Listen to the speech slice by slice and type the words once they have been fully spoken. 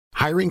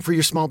Hiring for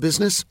your small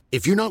business?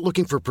 If you're not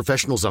looking for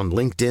professionals on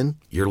LinkedIn,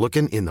 you're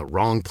looking in the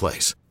wrong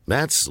place.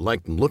 That's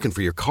like looking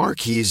for your car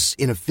keys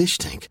in a fish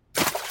tank.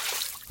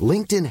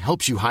 LinkedIn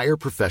helps you hire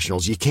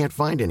professionals you can't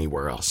find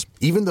anywhere else,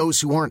 even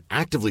those who aren't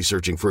actively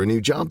searching for a new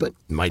job but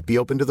might be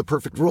open to the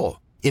perfect role.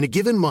 In a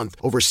given month,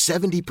 over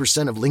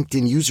 70% of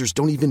LinkedIn users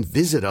don't even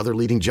visit other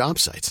leading job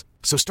sites.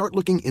 So start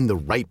looking in the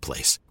right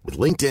place. With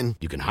LinkedIn,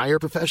 you can hire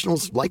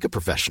professionals like a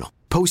professional.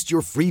 Post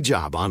your free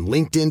job on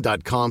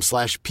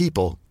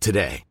linkedin.com/people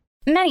today.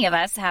 Many of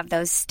us have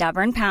those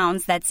stubborn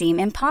pounds that seem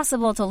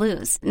impossible to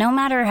lose, no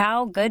matter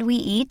how good we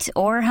eat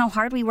or how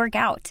hard we work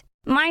out.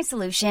 My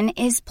solution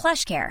is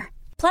PlushCare.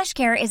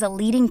 PlushCare is a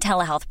leading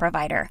telehealth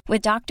provider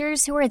with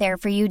doctors who are there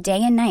for you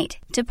day and night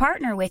to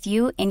partner with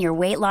you in your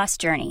weight loss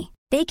journey.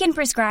 They can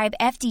prescribe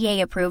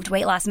FDA-approved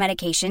weight loss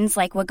medications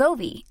like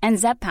Wegovy and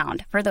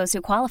Zepbound for those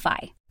who qualify.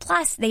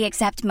 Plus, they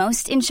accept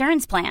most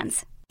insurance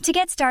plans. To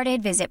get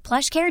started, visit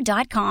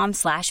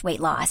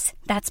plushcare.com/weightloss.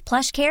 That's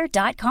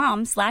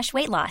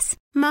plushcare.com/weightloss.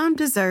 Mom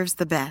deserves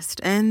the best,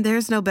 and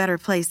there's no better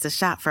place to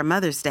shop for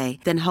Mother's Day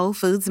than Whole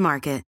Foods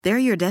Market. They're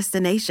your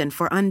destination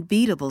for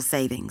unbeatable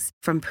savings,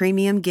 from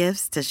premium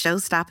gifts to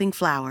show-stopping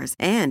flowers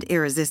and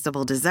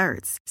irresistible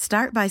desserts.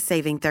 Start by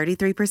saving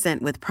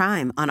 33% with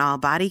Prime on all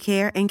body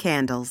care and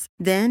candles.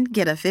 Then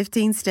get a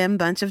 15-stem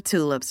bunch of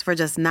tulips for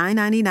just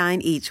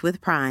 $9.99 each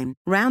with Prime.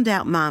 Round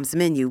out Mom's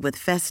menu with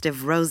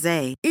festive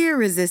rosé,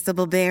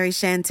 irresistible berry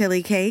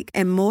chantilly cake,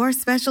 and more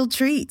special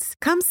treats.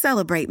 Come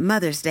celebrate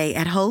Mother's Day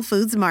at Whole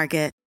Foods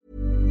Market.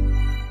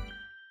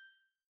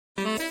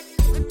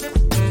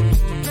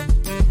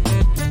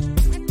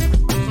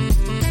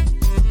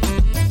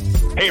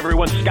 Hey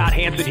everyone, Scott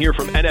Hansen here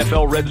from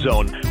NFL Red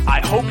Zone. I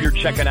hope you're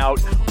checking out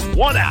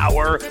 1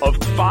 hour of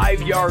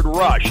 5 Yard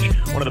Rush,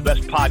 one of the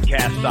best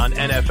podcasts on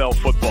NFL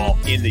football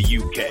in the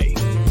UK.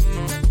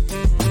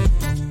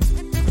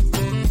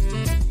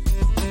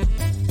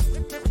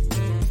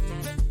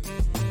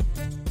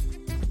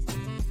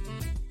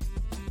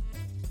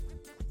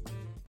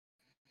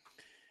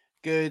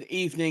 Good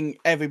evening,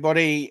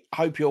 everybody.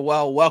 Hope you're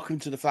well. Welcome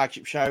to the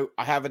Flagship Show.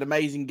 I have an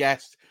amazing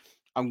guest.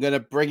 I'm going to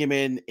bring him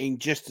in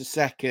just a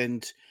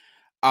second.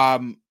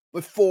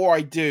 Before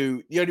I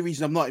do, the only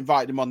reason I'm not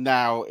inviting him on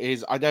now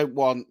is I don't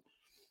want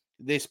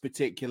this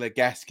particular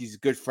guest, he's a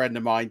good friend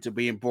of mine, to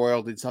be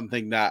embroiled in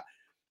something that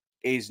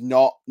is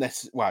not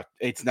necessarily, well,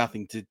 it's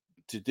nothing to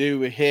do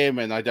with him,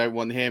 and I don't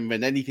want him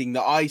and anything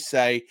that I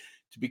say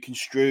to be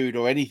construed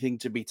or anything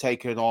to be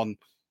taken on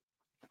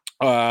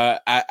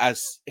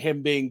as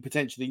him being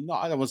potentially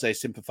not, I don't want to say a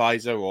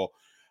sympathizer or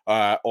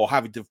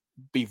having to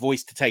be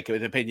voiced to take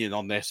an opinion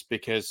on this,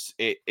 because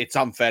it's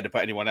unfair to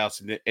put anyone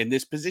else in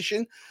this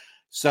position.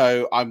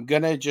 So I'm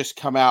going to just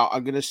come out.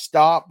 I'm going to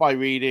start by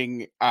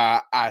reading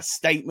a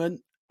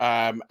statement,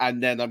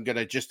 and then I'm going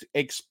to just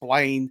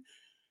explain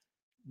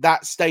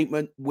that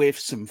statement with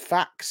some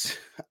facts.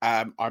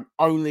 I'm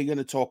only going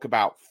to talk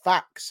about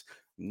facts.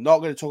 I'm not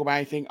going to talk about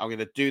anything. I'm going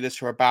to do this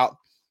for about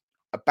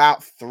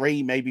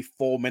 3, maybe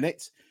 4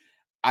 minutes,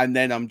 and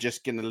then I'm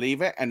just going to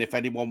leave it. And if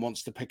anyone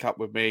wants to pick up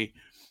with me,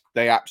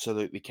 they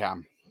absolutely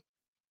can.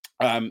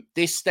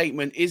 This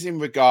statement is in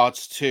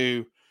regards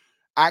to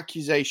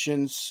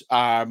accusations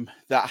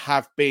that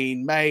have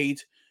been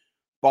made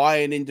by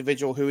an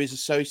individual who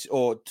is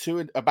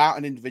about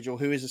an individual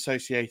who is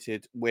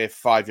associated with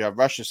 5 Yard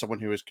Rush, as someone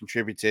who has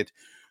contributed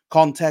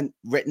content,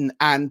 written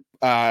and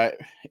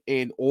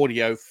in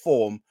audio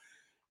form.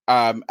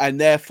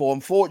 And therefore,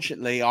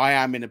 unfortunately, I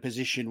am in a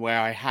position where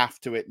I have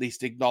to at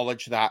least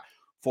acknowledge that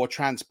for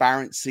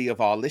transparency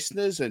of our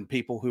listeners and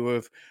people who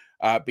have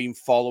been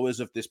followers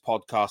of this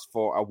podcast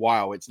for a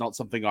while. It's not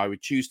something I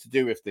would choose to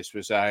do if this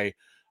was a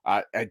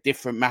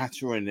different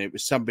matter and it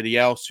was somebody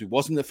else who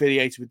wasn't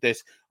affiliated with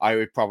this. I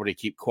would probably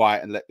keep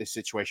quiet and let this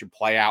situation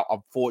play out.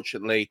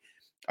 Unfortunately,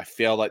 I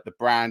feel like the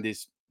brand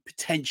is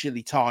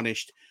potentially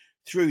tarnished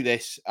through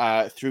this,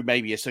 through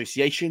maybe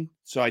association.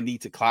 So I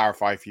need to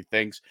clarify a few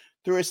things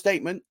through a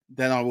statement.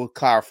 Then I will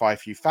clarify a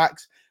few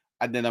facts,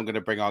 and then I'm going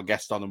to bring our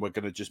guest on and we're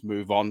going to just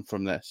move on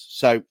from this.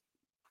 So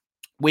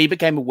we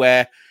became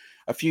aware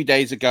a few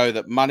days ago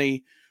that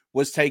money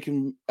was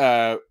taken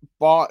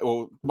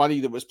money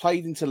that was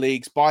played into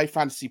leagues by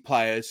fantasy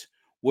players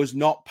was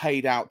not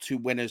paid out to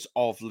winners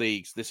of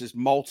leagues. This is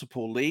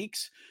multiple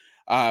leagues,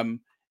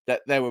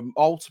 that there were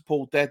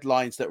multiple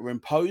deadlines that were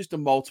imposed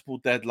and multiple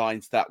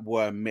deadlines that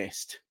were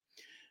missed.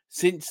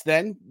 Since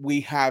then,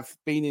 we have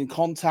been in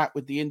contact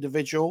with the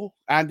individuals,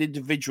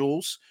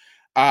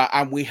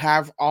 and we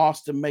have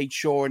asked and made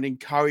sure and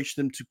encouraged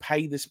them to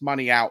pay this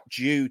money out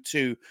due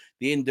to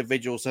the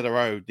individuals that are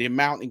owed. The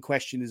amount in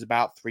question is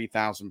about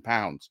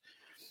 £3,000.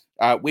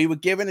 We were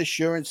given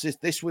assurances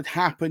this would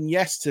happen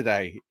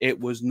yesterday. It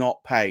was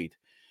not paid.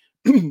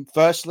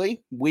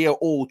 Firstly, we are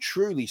all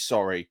truly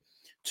sorry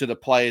to the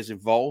players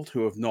involved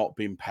who have not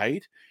been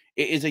paid.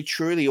 It is a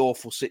truly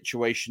awful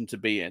situation to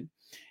be in.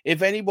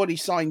 If anybody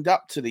signed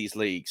up to these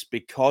leagues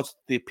because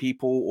the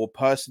people or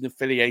person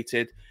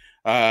affiliated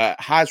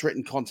has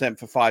written content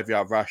for 5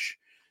 Yard Rush,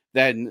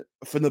 then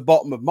from the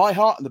bottom of my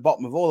heart and the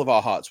bottom of all of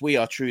our hearts, we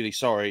are truly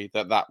sorry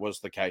that that was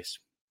the case.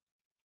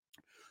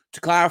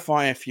 To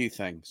clarify a few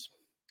things,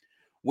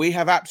 we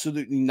have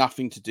absolutely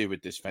nothing to do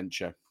with this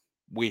venture.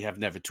 We have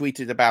never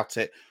tweeted about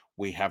it.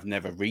 We have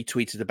never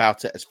retweeted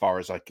about it, as far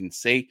as I can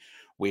see.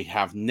 We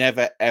have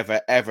never, ever,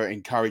 ever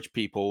encouraged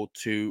people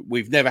to...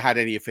 We've never had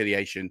any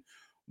affiliation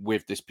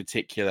with this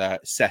particular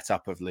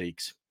setup of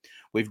leagues.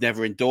 We've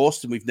never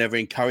endorsed and we've never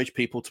encouraged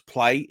people to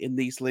play in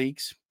these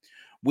leagues.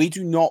 We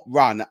do not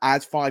run,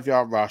 as 5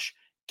 Yard Rush,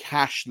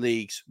 cash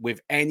leagues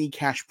with any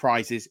cash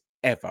prizes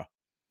ever.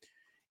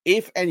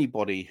 If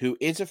anybody who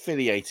is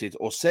affiliated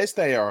or says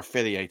they are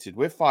affiliated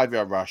with 5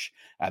 Yard Rush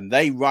and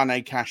they run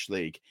a cash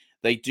league,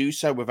 they do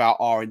so without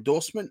our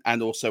endorsement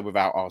and also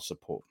without our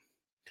support.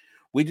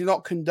 We do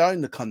not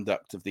condone the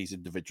conduct of these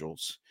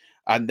individuals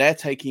and their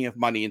taking of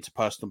money into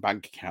personal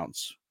bank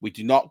accounts. We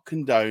do not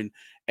condone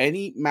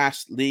any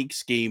mass league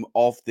scheme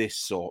of this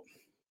sort.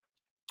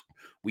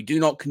 We do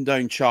not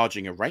condone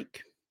charging a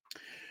rake.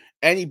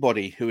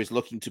 Anybody who is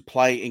looking to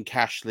play in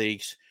cash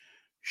leagues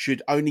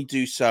should only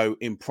do so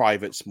in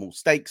private small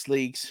stakes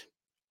leagues,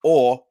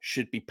 or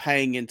should be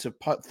paying into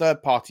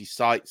third-party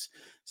sites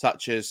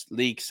such as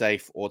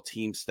LeagueSafe or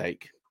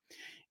TeamStake.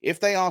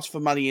 If they ask for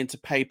money into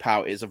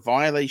PayPal, it is a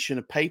violation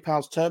of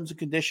PayPal's terms and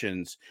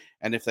conditions,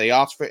 and if they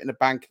ask for it in a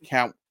bank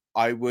account,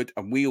 I would,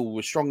 and we all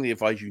would strongly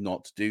advise you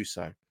not to do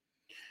so.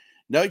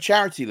 No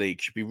charity league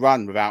should be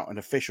run without an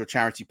official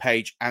charity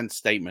page and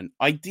statement.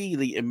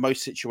 Ideally, in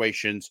most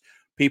situations,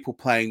 people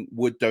playing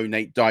would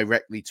donate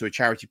directly to a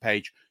charity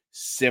page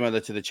similar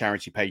to the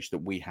charity page that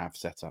we have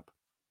set up.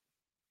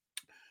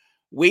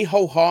 We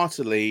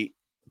wholeheartedly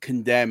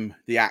condemn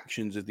the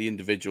actions of the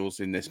individuals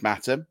in this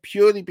matter,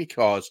 purely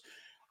because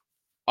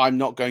I'm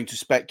not going to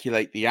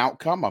speculate the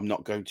outcome. I'm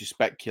not going to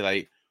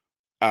speculate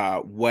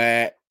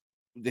where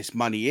this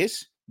money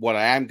is. What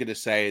I am going to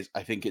say is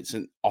I think it's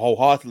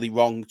wholeheartedly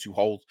wrong to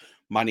hold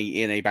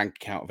money in a bank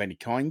account of any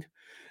kind,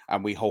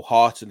 and we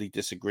wholeheartedly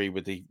disagree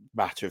with the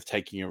matter of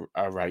taking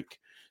a rake.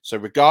 So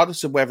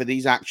regardless of whether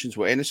these actions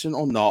were innocent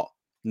or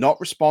not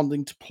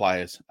responding to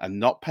players and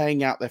not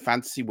paying out their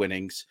fantasy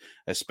winnings,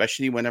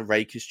 especially when a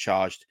rake is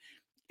charged,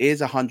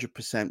 is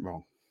 100%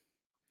 wrong.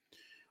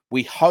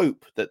 We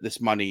hope that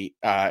this money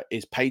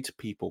is paid to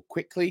people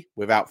quickly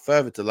without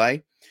further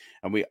delay,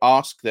 and we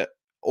ask that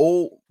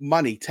all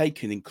money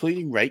taken,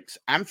 including rakes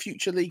and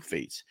future league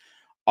fees,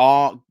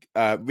 are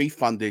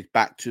refunded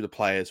back to the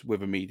players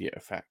with immediate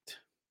effect.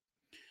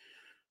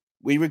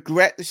 We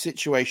regret the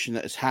situation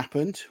that has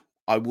happened.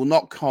 I will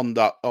not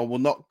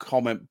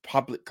comment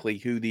publicly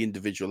who the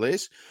individual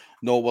is,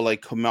 nor will I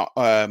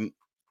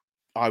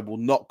will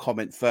not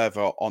comment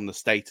further on the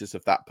status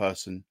of that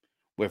person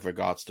with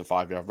regards to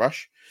 5 Yard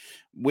Rush.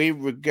 We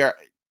regret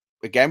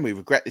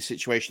the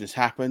situation has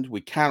happened.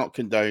 We cannot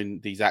condone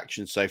these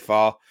actions so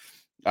far,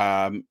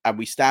 and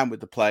we stand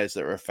with the players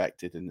that are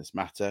affected in this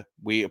matter.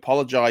 We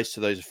apologize to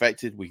those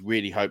affected. We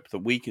really hope that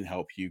we can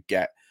help you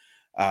get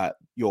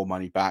your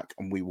money back,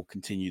 and we will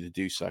continue to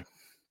do so.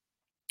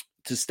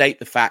 To state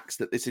the facts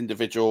that this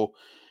individual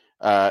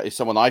is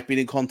someone I've been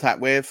in contact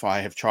with. I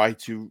have tried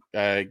to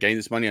gain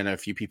this money. I know a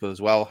few people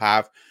as well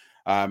have.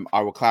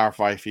 I will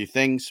clarify a few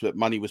things, but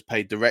money was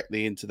paid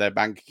directly into their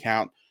bank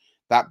account.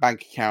 That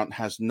bank account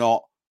has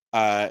not,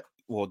 that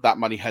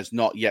money has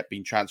not yet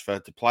been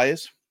transferred to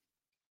players.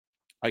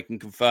 I can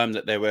confirm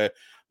that there were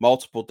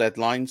multiple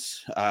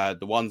deadlines.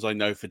 The ones I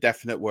know for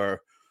definite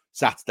were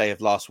Saturday of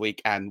last week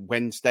and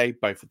Wednesday.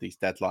 Both of these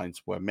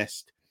deadlines were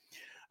missed.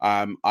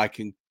 I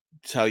can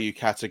tell you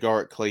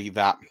categorically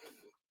that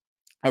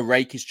a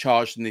rake is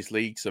charged in these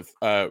leagues of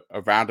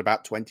around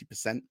about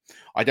 20%.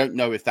 I don't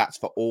know if that's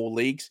for all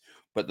leagues,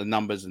 but the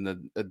numbers and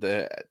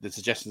the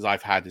suggestions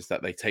I've had is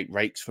that they take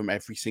rakes from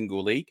every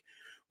single league,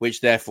 which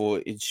therefore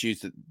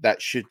ensures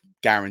that should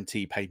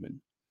guarantee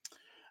payment.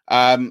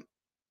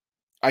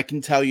 I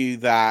can tell you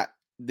that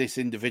this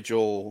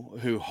individual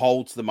who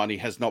holds the money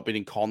has not been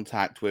in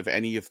contact with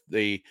any of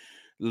the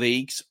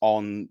leagues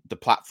on the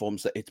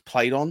platforms that it's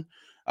played on,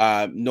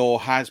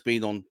 nor has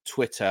been on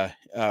Twitter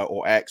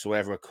or X or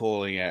whatever we're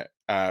calling it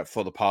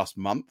for the past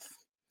month.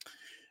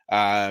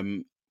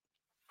 And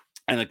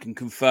I can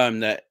confirm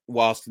that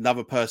whilst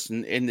another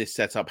person in this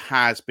setup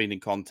has been in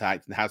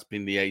contact and has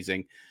been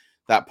liaising,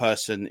 that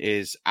person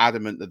is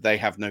adamant that they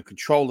have no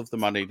control of the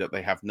money, that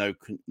they have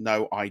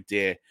no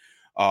idea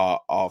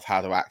of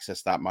how to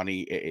access that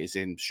money. It is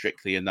in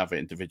strictly another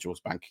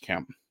individual's bank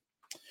account.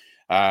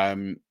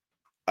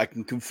 I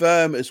can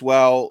confirm as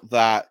well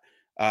that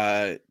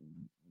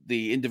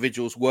the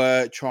individuals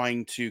were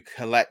trying to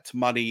collect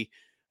money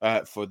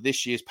for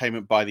this year's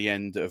payment by the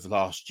end of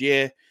last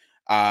year.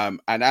 And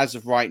as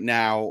of right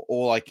now,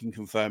 all I can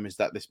confirm is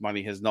that this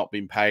money has not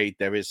been paid.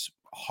 There is,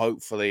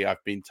 hopefully,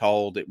 I've been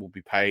told it will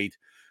be paid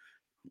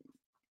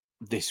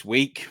this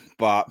week,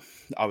 but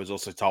I was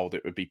also told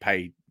it would be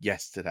paid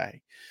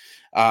yesterday.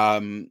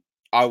 I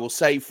will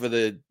say for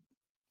the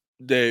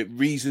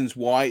reasons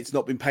why it's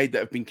not been paid that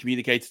have been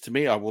communicated to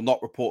me, I will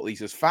not report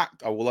these as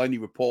fact. I will only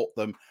report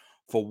them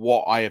for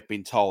what I have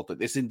been told, that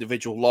this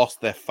individual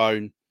lost their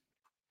phone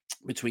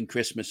between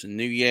Christmas and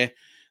New Year.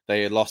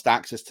 They lost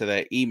access to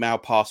their email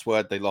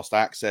password. They lost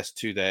access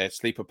to their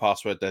sleeper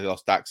password. They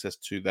lost access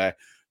to their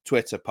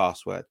Twitter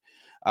password.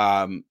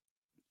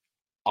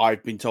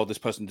 I've been told this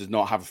person does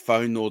not have a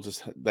phone, nor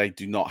they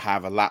do not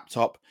have a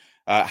laptop.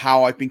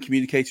 How I've been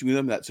communicating with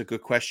them, that's a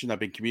good question. I've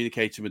been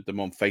communicating with them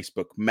on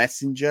Facebook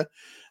Messenger.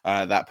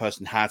 That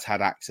person has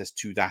had access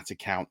to that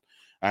account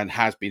and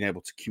has been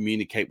able to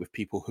communicate with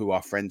people who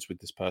are friends with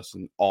this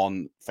person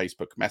on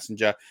Facebook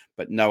Messenger,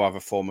 but no other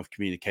form of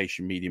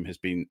communication medium has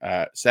been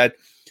said.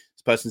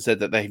 This person said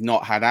that they've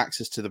not had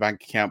access to the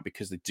bank account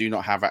because they do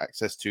not have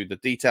access to the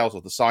details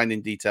or the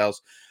sign-in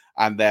details,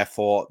 and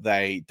therefore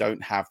they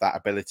don't have that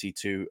ability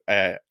to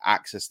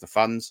access the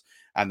funds,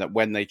 and that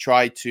when they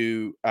try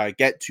to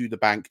get to the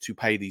bank to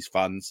pay these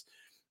funds,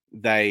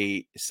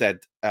 they said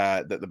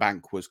that the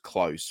bank was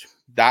closed.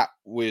 That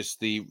was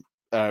the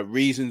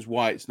reasons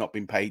why it's not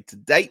been paid to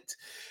date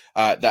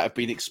that have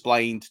been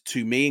explained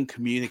to me and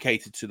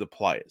communicated to the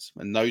players.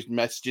 And those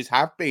messages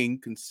have been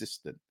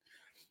consistent.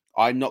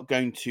 I'm not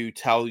going to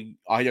tell you,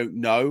 I don't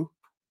know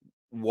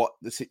what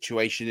the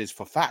situation is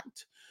for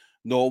fact,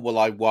 nor will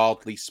I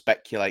wildly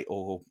speculate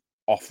or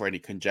offer any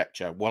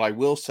conjecture. What I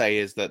will say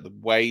is that the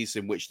ways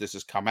in which this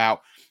has come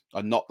out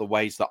are not the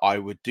ways that I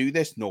would do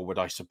this, nor would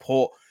I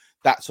support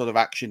that sort of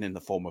action in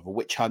the form of a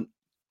witch hunt.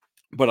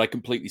 But I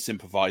completely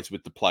sympathize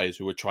with the players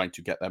who are trying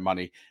to get their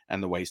money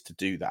and the ways to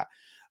do that.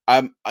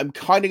 I'm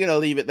kind of going to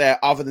leave it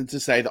there, other than to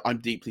say that I'm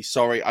deeply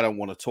sorry. I don't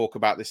want to talk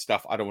about this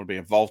stuff. I don't want to be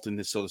involved in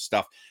this sort of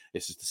stuff.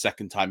 This is the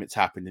second time it's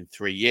happened in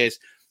 3 years.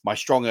 My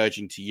strong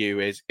urging to you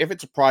is, if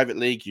it's a private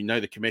league, you know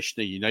the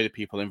commissioner, you know the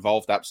people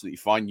involved, absolutely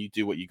fine. You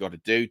do what you got to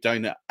do.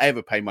 Don't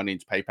ever pay money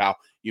into PayPal.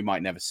 You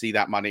might never see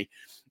that money.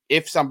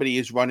 If somebody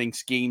is running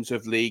schemes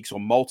of leagues or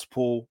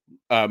multiple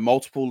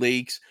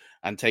leagues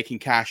and taking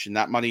cash, and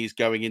that money is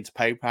going into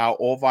PayPal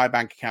or via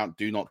bank account,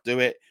 do not do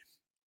it.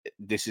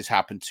 This has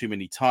happened too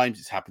many times.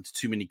 It's happened to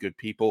too many good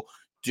people.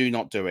 Do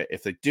not do it.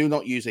 If they do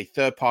not use a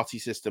third-party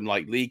system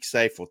like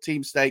LeagueSafe or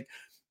TeamStake,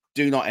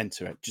 do not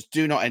enter it. Just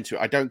do not enter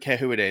it. I don't care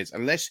who it is.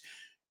 Unless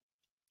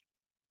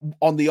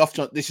on the off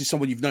chance this is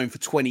someone you've known for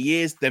 20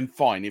 years, then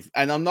fine.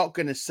 And I'm not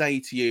going to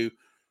say to you,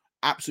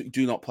 absolutely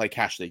do not play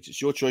cash leagues.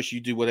 It's your choice. You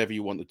do whatever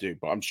you want to do.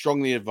 But I'm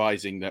strongly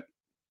advising that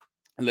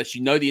unless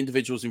you know the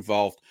individuals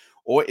involved,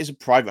 or it is a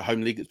private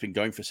home league that's been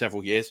going for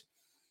several years,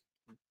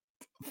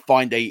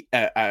 find a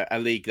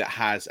league that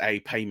has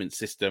a payment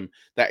system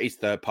that is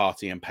third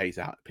party and pays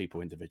out people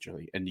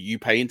individually, and you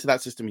pay into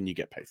that system and you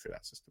get paid through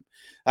that system.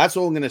 That's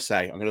all I'm going to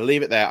say. I'm going to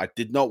leave it there. I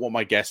did not want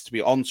my guest to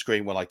be on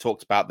screen while I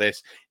talked about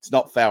this. It's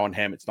not fair on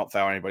him. It's not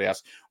fair on anybody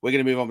else. We're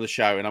going to move on with the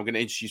show, and I'm going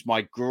to introduce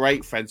my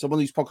great friend, someone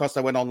whose podcast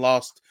I went on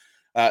last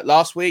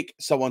week,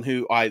 someone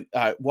who I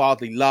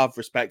wildly love,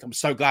 respect. I'm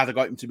so glad I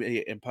got him to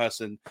be in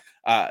person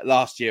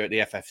last year at the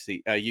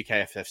FFC,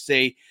 UK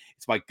FFC.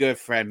 It's my good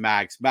friend,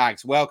 Mags.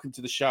 Mags, welcome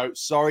to the show.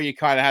 Sorry you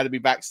kind of had to be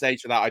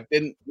backstage for that. I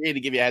didn't really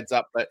give you a heads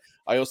up, but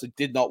I also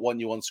did not want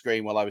you on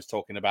screen while I was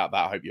talking about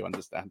that. I hope you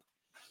understand.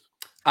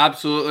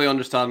 Absolutely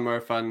understand,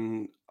 Murph,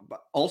 and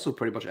also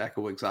pretty much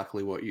echo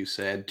exactly what you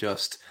said.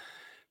 Just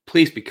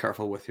please be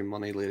careful with your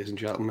money, ladies and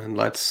gentlemen.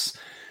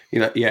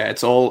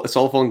 It's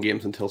all fun and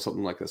games until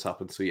something like this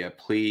happens. So yeah,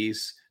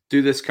 please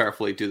do this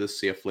carefully, do this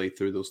safely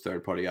through those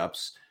third-party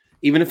apps.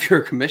 Even if you're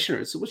a commissioner,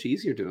 it's so much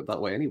easier doing it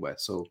that way anyway.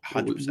 So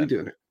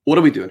 100%. What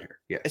are we doing here?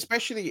 Yeah,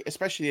 especially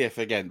if,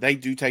 again, they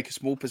do take a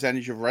small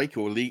percentage of rake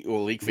or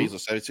league fees or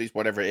service fees,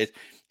 whatever it is.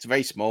 It's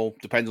very small,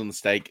 depends on the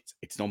stake.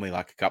 It's normally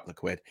like a couple of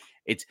quid.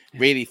 It's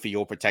really for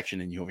your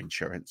protection and your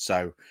insurance.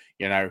 So,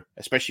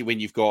 especially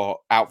when you've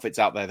got outfits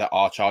out there that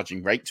are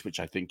charging rates, which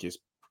I think is,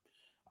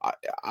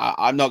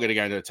 I'm not going to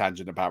go into a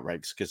tangent about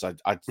rakes because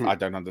I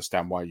don't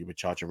understand why you would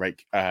charge a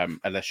rake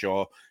unless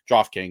you're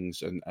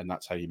DraftKings and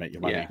that's how you make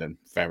your money. Yeah. Then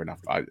fair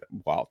enough.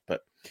 Wild,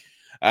 but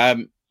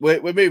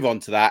we'll move on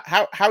to that.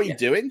 How are you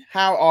doing?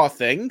 How are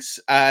things?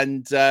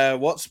 And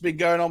what's been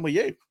going on with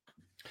you?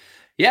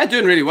 Yeah,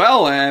 doing really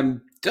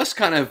well. Just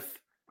kind of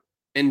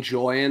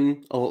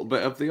enjoying a little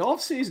bit of the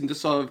off season.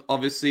 Just sort of,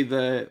 obviously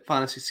the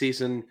fantasy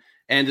season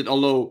ended.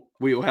 Although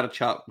we had a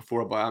chat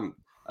before about I'm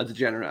a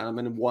degenerate and I'm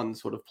in one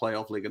sort of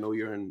playoff league. I know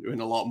you're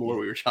in a lot more.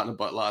 We were chatting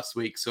about last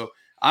week. So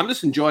I'm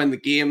just enjoying the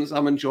games.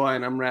 I'm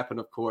repping,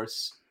 of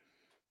course,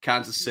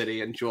 Kansas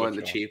City, enjoying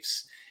the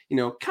Chiefs.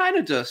 Kind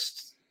of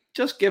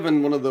just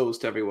giving one of those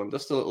to everyone,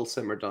 just a little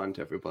simmer down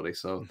to everybody.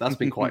 So that's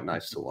been quite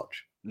nice to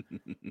watch.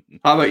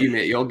 How about you,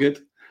 mate? You all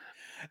good?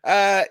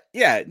 I'm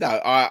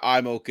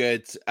all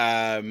good.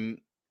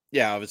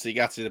 Obviously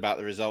gutted about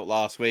the result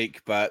last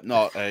week, but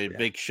not a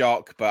big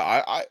shock.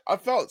 But I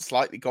felt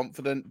slightly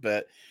confident,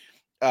 but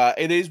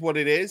it is what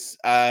it is.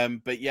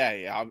 Like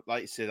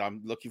I said,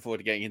 I'm looking forward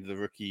to getting into the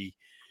rookie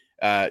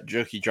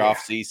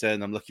draft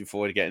season. I'm looking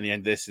forward to getting the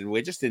end of this, and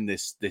we're just in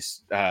this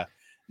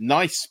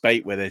nice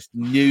spate where there's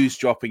news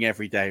dropping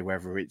every day,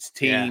 whether it's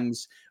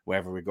teams,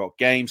 whether we've got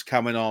games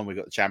coming on. We've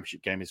got the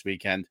championship game this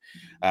weekend,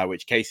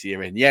 which Casey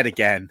are in yet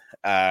again,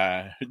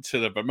 to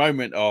the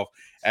bemoanment of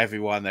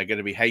everyone. They're going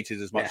to be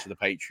hated as much as the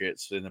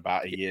Patriots in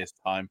about a year's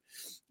time.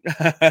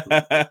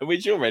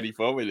 Which you're ready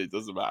for. Really, it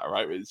doesn't matter,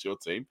 right? It's your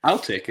team. I'll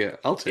take it.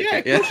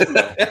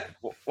 Yeah.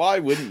 Why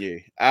wouldn't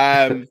you?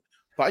 But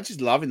I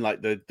just loving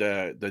like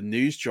the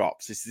news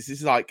drops. This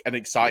is like an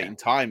exciting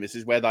time. This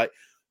is where like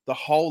the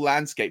whole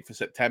landscape for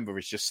September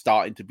is just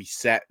starting to be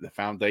set. The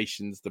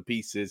foundations, the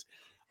pieces.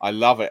 I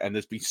love it, and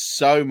there's been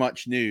so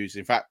much news.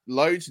 In fact,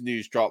 loads of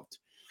news dropped.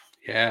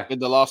 In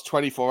the last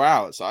 24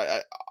 hours.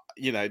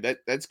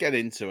 Let's get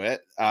into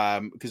it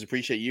because I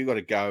appreciate you got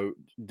to go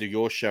do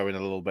your show in a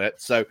little bit.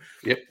 So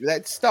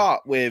let's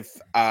start with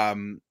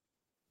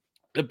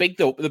the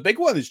big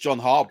one is John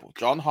Harbaugh.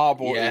 John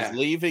Harbaugh is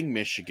leaving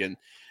Michigan,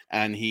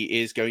 and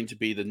he is going to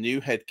be the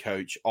new head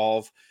coach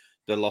of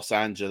the Los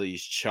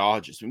Angeles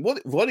Chargers. I mean,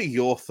 what are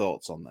your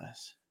thoughts on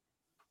this?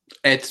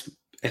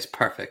 It's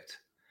perfect.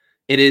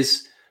 It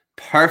is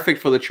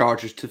perfect for the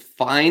Chargers to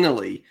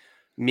finally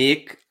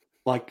make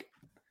like,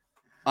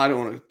 I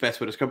don't know the best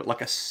way to describe it,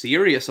 like a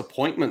serious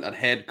appointment at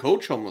head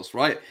coach almost,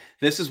 right?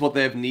 This is what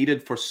they've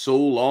needed for so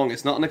long.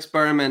 It's not an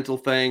experimental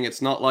thing.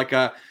 It's not like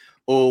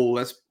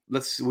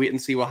let's wait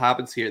and see what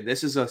happens here.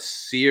 This is a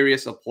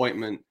serious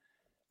appointment.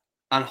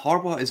 And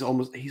Harbaugh is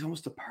almost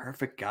the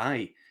perfect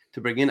guy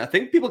to bring in. I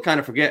think people kind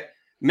of forget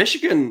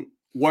Michigan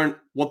weren't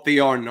what they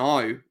are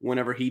now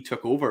whenever he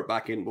took over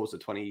back in, what was it,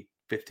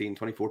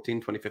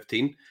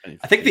 2015.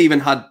 I think they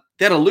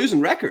had a losing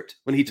record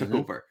when he took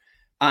over.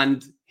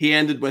 And he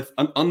ended with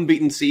an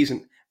unbeaten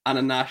season and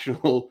a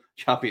national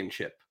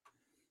championship.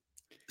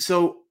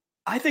 So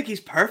I think he's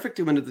perfect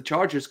to win at the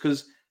Chargers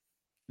because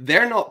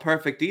they're not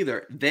perfect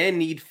either. They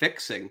need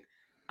fixing.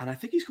 And I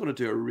think he's going to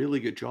do a really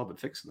good job at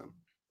fixing them.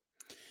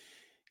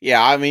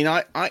 Yeah, I mean,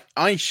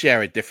 I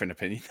share a different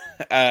opinion.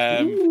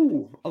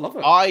 Ooh, I love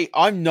it.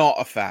 I'm not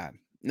a fan.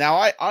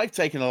 Now, I've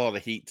taken a lot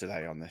of heat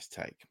today on this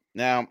take.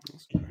 Now,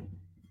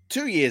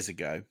 2 years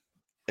ago,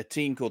 a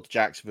team called the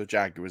Jacksonville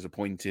Jaguars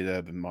appointed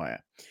Urban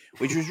Meyer,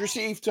 which was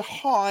received to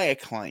high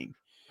acclaim.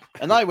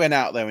 And I went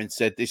out there and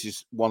said, this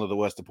is one of the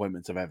worst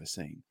appointments I've ever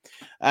seen.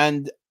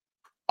 And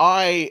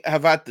I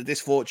have had the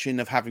misfortune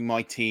of having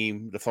my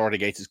team, the Florida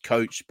Gators,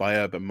 coached by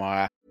Urban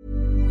Meyer.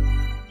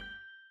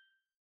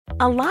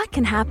 A lot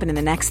can happen in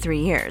the next 3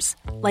 years.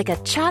 Like a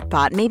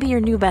chatbot may be your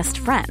new best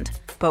friend.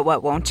 But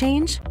what won't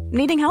change?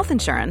 Needing health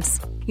insurance.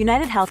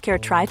 United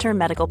Healthcare Tri-Term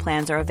Medical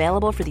Plans are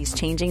available for these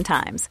changing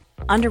times.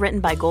 Underwritten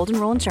by Golden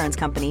Rule Insurance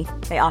Company,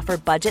 they offer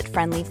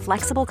budget-friendly,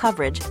 flexible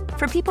coverage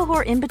for people who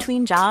are in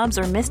between jobs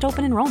or missed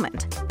open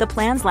enrollment. The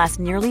plans last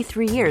nearly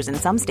 3 years in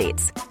some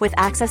states, with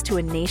access to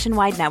a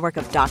nationwide network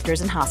of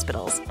doctors and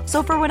hospitals.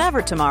 So for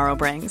whatever tomorrow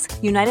brings,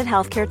 United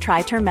Healthcare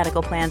Tri-Term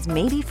Medical Plans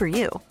may be for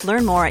you.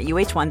 Learn more at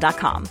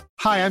uh1.com.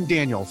 Hi, I'm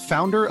Daniel,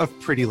 founder of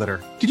Pretty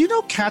Litter. Did you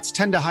know cats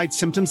tend to hide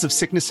symptoms of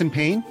sickness and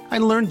pain? I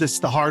learned this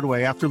the hard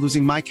way after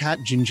losing my cat,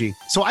 Gingy.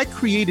 So I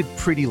created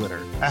Pretty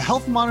Litter, a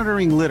health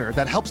monitoring litter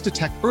that helps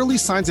detect early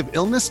signs of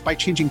illness by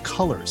changing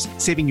colors,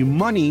 saving you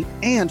money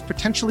and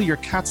potentially your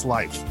cat's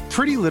life.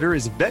 Pretty Litter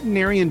is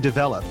veterinarian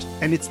developed,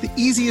 and it's the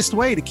easiest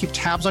way to keep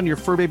tabs on your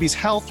fur baby's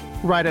health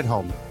right at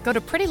home. Go to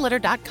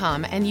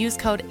prettylitter.com and use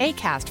code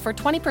ACAST for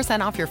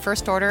 20% off your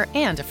first order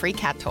and a free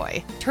cat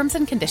toy. Terms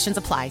and conditions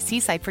apply. See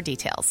site for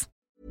details.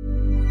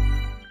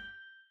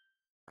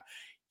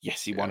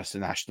 Yes, he won us a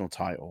national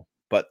title,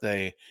 but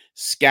the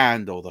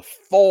scandal, the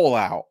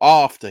fallout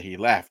after he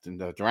left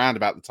and around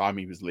about the time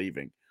he was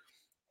leaving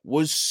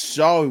was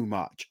so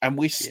much. And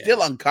we're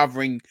still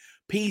uncovering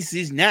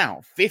pieces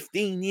now,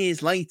 15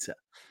 years later,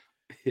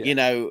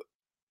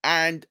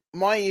 and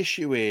my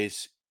issue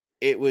is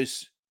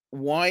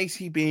why is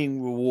he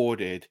being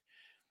rewarded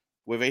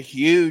with a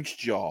huge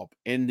job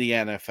in the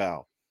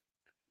NFL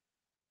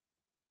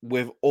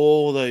with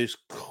all those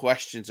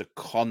questions of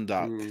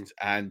conduct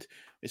and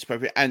it's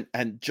appropriate.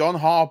 And John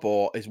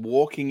Harbaugh is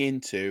walking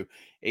into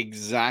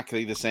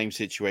exactly the same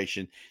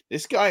situation.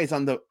 This guy is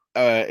under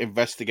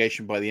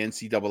investigation by the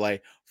NCAA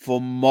for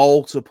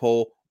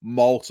multiple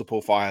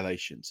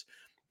violations.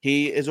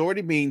 He has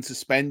already been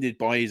suspended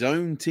by his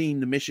own team,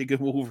 the Michigan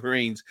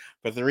Wolverines,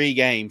 for 3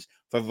 games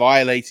for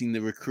violating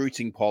the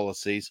recruiting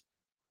policies,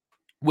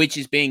 which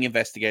is being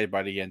investigated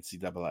by the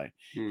NCAA.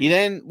 He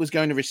then was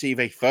going to receive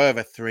a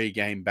further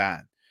 3-game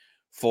ban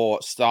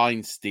for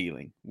sign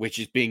stealing, which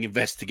is being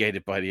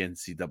investigated by the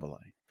NCAA.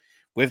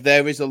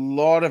 There is a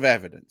lot of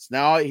evidence.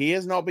 Now, he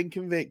has not been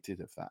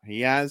convicted of that.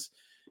 He has.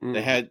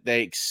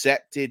 They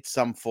accepted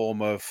some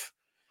form of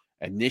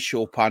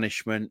initial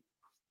punishment.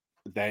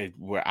 They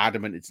were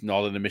adamant it's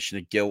not an admission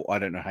of guilt. I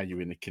don't know how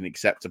you can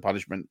accept a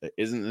punishment that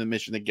isn't an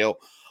admission of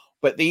guilt.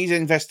 But these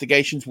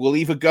investigations will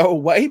either go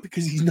away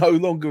because he's no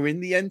longer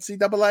in the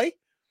NCAA,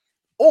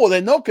 or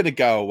they're not going to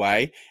go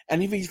away.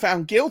 And if he's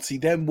found guilty,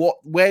 then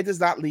where does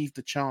that leave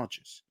the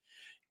Chargers?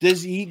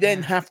 Does he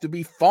then have to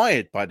be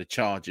fired by the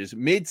Chargers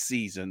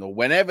mid-season or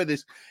whenever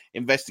this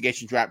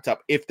investigation's wrapped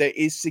up? If there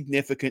is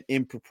significant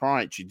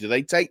impropriety, do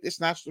they take this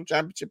national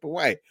championship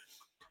away?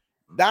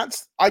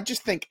 I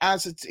just think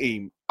as a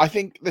team,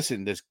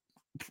 listen, there's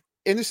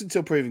innocent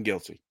until proven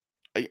guilty.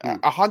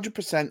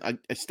 100%.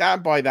 I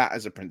stand by that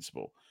as a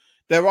principle.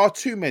 There are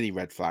too many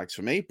red flags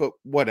for me, but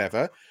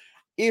whatever.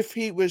 If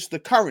he was the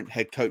current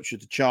head coach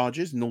of the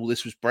Chargers and all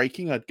this was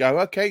breaking, I'd go,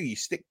 okay, you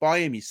stick by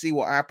him, you see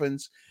what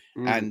happens,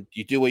 and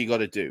you do what you got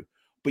to do.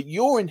 But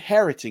you're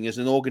inheriting as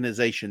an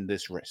organization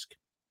this risk.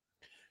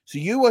 So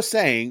you are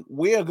saying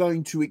we are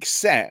going to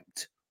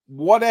accept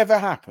whatever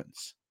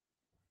happens.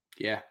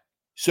 Yeah.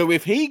 So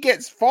if he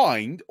gets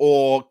fined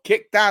or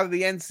kicked out of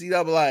the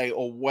NCAA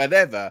or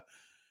whatever,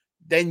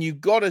 then you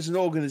got as an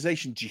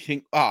organization, do you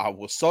think,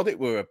 well, sod it,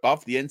 we're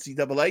above the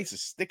NCAA, so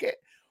stick it?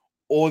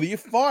 Or do you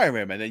fire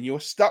him and then you're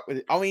stuck with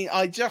it? I mean,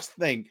 I just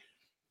think,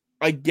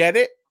 I get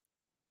it.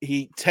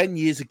 10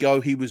 years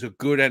ago, he was a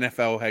good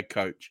NFL head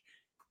coach.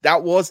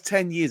 That was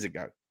 10 years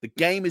ago. The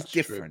game is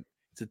different. True.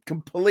 It's a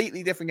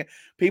completely different game.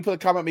 People are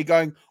coming at me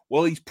going,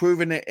 well, he's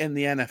proven it in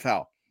the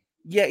NFL.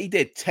 Yeah, he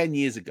did 10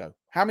 years ago.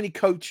 How many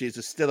coaches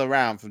are still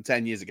around from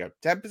 10 years ago?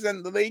 10%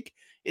 of the league?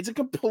 It's a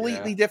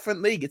completely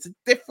different league. It's a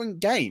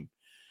different game.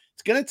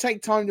 It's going to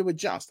take time to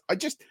adjust.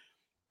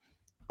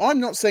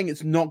 I'm not saying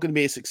it's not going to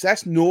be a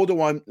success, nor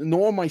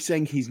am I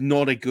saying he's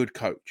not a good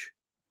coach.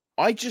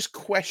 I just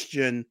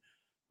question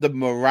the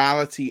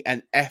morality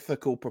and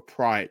ethical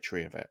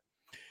propriety of it.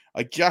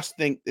 I just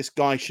think this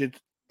guy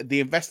the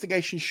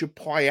investigation should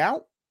play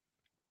out.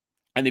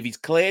 And if he's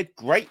cleared,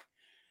 great.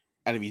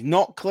 And if he's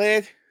not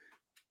cleared,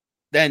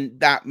 then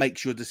that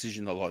makes your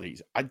decision a lot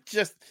easier.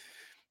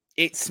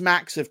 It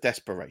smacks of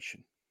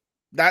desperation.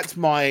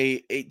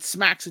 It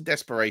smacks of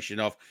desperation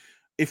of,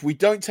 if we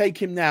don't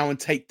take him now and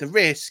take the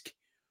risk,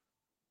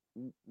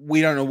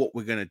 we don't know what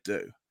we're going to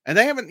do. And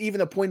they haven't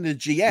even appointed a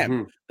GM.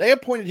 Mm-hmm. They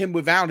appointed him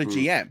without a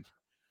GM,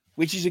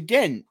 which is,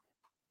 again,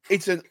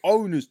 it's an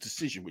owner's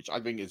decision, which I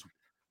think is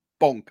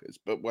bonkers,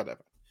 but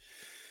whatever.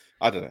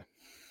 I don't know.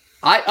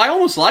 I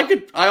almost like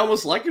it. I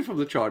almost like it from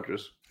the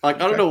Chargers. I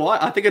don't know why.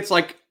 I think it's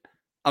like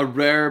a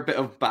rare bit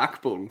of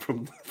backbone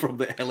from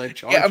the LA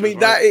Chargers. Yeah, I mean,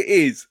 that it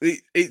is.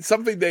 It's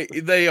something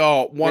they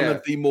are one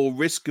of the more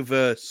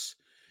risk-averse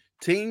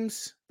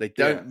teams. They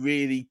don't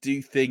really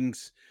do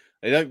things.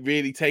 They don't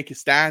really take a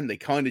stand. They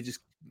kind of just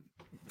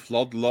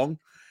plod along.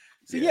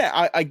 So,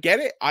 I get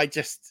it. I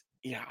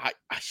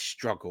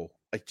struggle.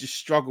 I just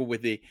struggle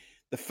with the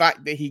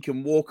fact that he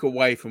can walk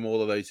away from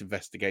all of those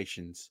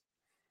investigations.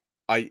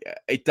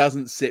 It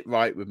doesn't sit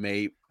right with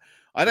me.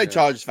 I know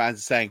Chargers fans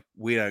are saying,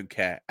 we don't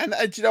care. And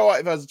do you know what?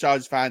 If I was a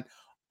Chargers fan,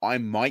 I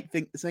might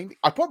think the same thing.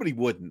 I probably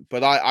wouldn't,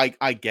 but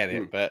I get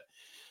it. But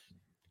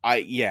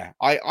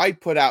I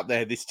put out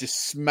there, this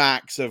just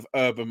smacks of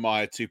Urban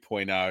Meyer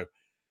 2.0.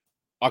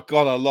 I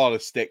got a lot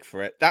of stick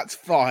for it. That's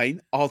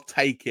fine. I'll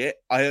take it.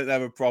 I don't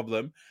have a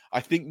problem. I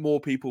think more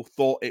people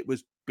thought it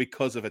was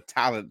because of a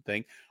talent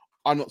thing.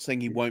 I'm not saying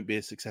he won't be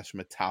a success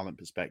from a talent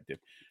perspective.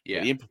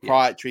 Yeah, the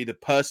impropriety, the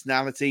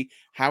personality.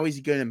 How is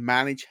he going to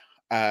manage?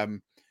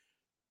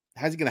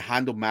 How's he going to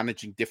handle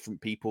managing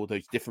different people,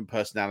 those different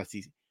personalities?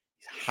 He's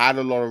had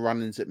a lot of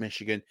run-ins at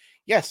Michigan.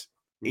 Yes,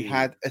 he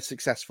had a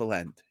successful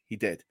end. He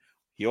did.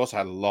 He also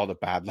had a lot of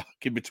bad luck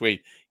in between.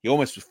 He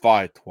almost was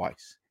fired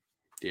twice.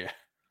 Yeah.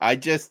 I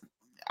don't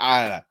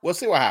know. We'll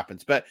see what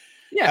happens. But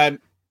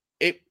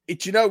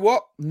you know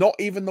what? Not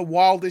even the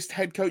wildest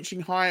head coaching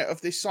hire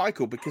of this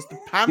cycle, because the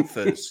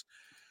Panthers,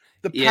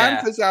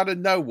 Panthers out of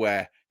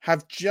nowhere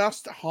have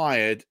just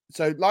hired.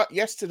 So like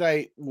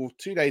yesterday,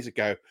 2 days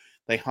ago,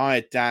 they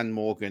hired Dan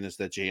Morgan as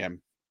their GM.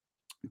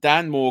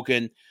 Dan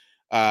Morgan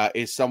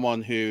is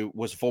someone who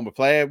was a former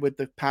player with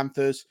the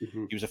Panthers.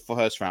 Mm-hmm. He was a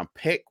first-round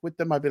pick with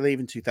them, I believe,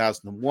 in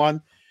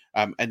 2001.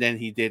 And then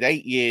he did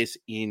 8 years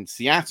in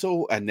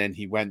Seattle, and then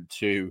he went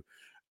to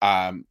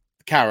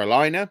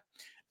Carolina.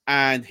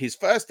 And his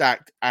first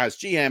act as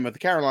GM of the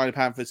Carolina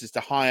Panthers is to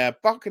hire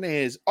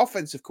Buccaneers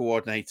offensive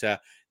coordinator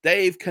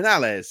Dave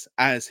Canales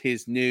as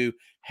his new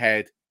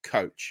head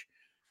coach.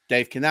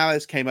 Dave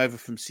Canales came over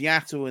from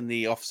Seattle in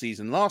the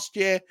offseason last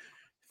year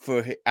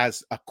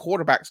as a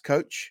quarterbacks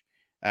coach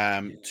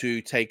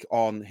to take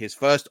on his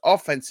first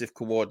offensive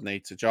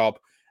coordinator job.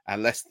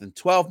 And less than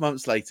 12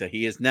 months later,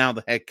 he is now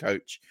the head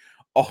coach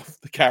of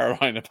the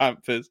Carolina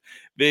Panthers.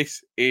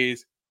 This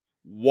is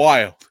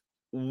wild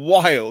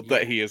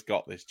that he has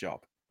got this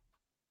job.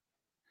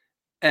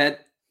 And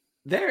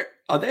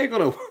are they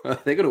gonna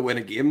win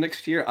a game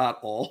next year at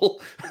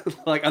all?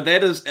 Like, are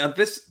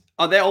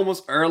they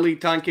almost early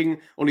tanking?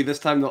 Only this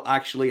time they'll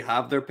actually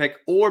have their pick.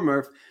 Or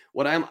Murph,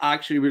 what I'm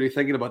actually really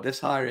thinking about this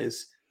hire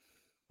is,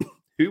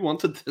 who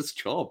wanted this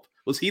job?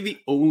 Was he the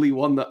only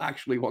one that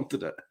actually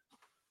wanted it?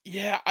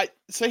 Yeah.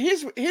 So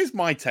here's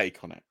my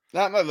take on it.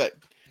 Look,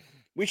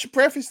 we should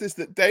preface this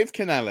that Dave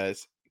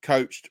Canales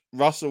coached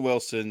Russell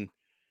Wilson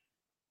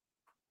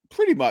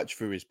pretty much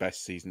through his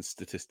best season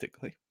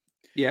statistically.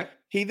 Yeah.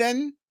 He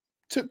then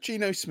took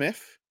Geno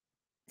Smith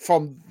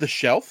from the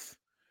shelf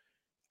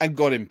and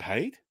got him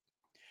paid.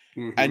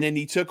 And then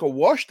he took a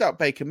washed-up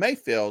Baker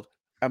Mayfield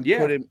and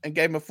put him and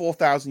gave him a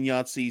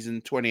 4,000-yard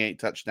season, 28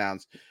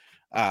 touchdowns,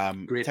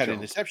 10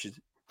 interceptions.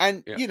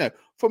 And,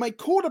 from a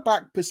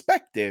quarterback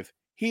perspective,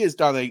 he has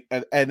done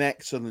an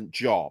excellent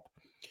job.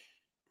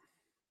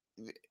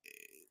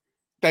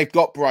 They've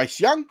got Bryce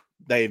Young.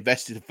 They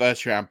invested a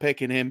first-round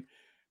pick in him.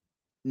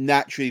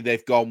 Naturally,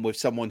 they've gone with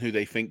someone who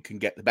they think can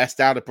get the best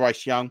out of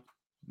Bryce Young.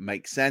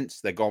 Makes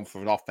sense. They've gone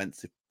for an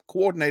offensive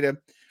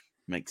coordinator.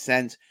 Makes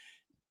sense.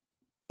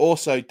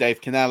 Also, Dave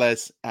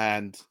Canales,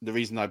 and the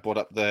reason I brought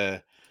up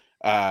the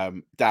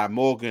Dan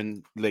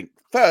Morgan link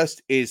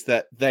first is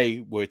that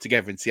they were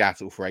together in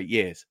Seattle for 8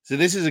 years. So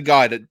this is a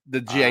guy that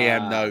the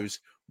GAM knows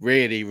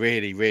really,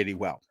 really, really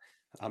well.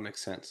 That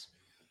makes sense.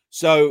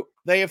 So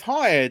they have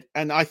hired,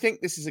 and I think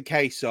this is a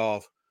case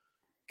of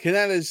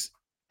Canales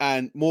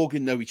and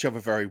Morgan know each other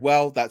very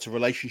well. That's a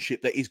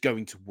relationship that is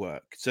going to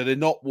work. So they're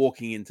not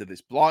walking into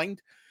this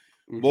blind.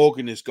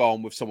 Morgan has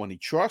gone with someone he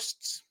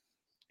trusts.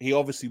 He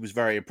obviously was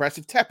very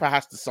impressive. Tepper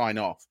has to sign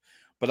off,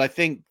 but I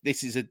think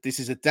this is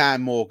a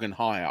Dan Morgan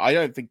hire. I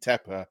don't think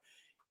Tepper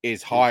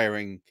is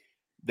hiring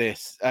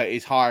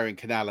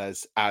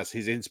Canales as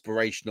his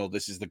inspirational.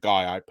 This is the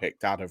guy I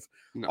picked out of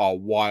our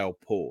wild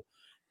pool.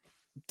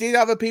 Did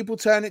other people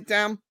turn it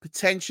down?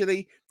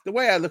 Potentially. The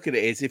way I look at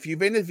it is, if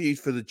you've interviewed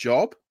for the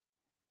job,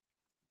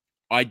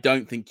 I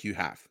don't think you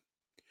have.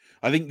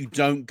 I think you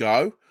don't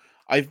go.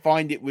 I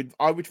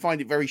would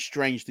find it very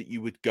strange that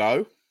you would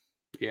go.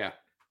 Yeah.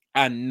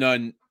 And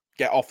none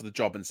get offered the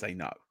job and say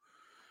no.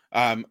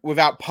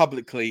 Without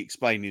publicly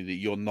explaining that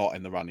you're not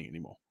in the running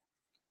anymore.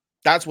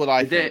 That's what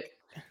I think.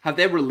 Have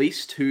they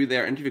released who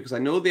they're interviewing? Because I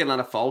know the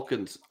Atlanta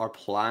Falcons are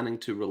planning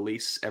to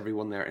release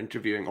everyone they're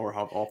interviewing or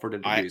have offered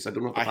interviews. I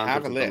don't know if the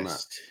Panthers have done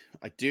that.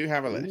 I do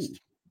have a list.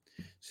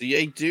 So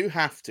they do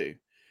have to.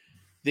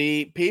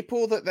 The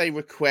people that they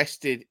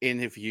requested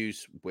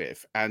interviews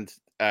with, and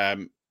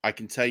I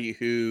can tell you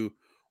who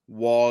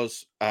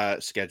was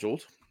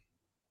scheduled,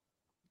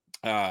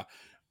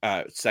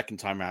 second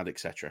time round,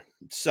 etc.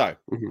 So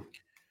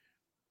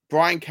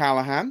Brian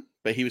Callahan,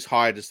 but he was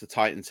hired as the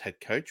Titans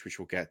head coach, which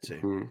we'll get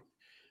to.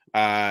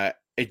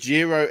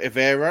 Ejiro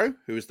Evero,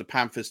 who was the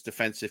Panthers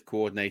defensive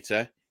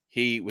coordinator,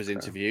 he was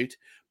interviewed.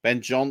 Ben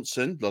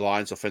Johnson, the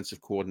Lions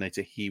offensive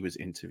coordinator, he was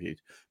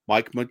interviewed.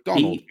 Mike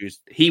McDonald,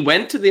 he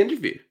went to the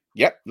interview.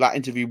 Yep, that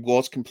interview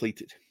was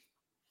completed.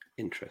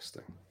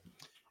 Interesting.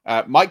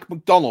 Mike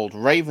McDonald,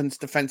 Ravens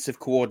defensive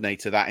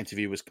coordinator, that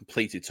interview was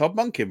completed. Todd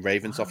Monken,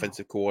 Ravens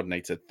offensive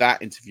coordinator,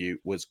 that interview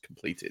was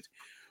completed.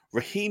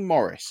 Raheem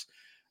Morris,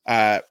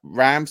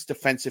 Rams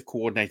defensive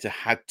coordinator,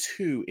 had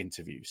 2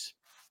 interviews.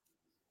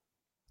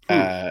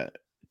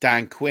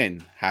 Dan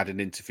Quinn had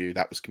an interview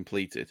that was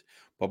completed.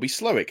 Bobby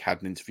Slowick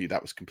had an interview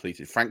that was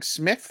completed. Frank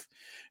Smith,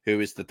 who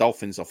is the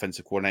Dolphins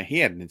offensive coordinator, he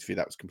had an interview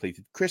that was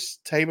completed. Chris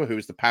Tabor, who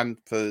is the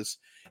Panthers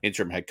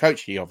interim head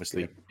coach, he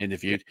obviously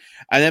interviewed.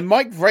 And then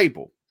Mike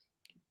Vrabel.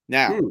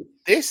 Now,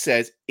 this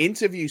says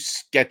interview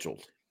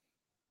scheduled.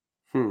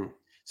 So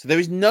there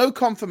is no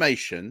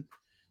confirmation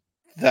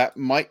that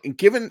Mike,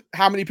 given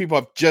how many people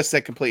have just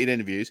said completed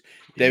interviews,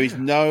 there is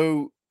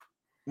no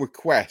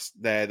request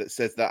there that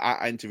says that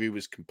our interview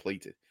was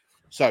completed.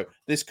 So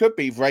this could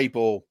be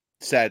Vrabel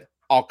said,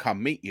 I'll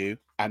come meet you,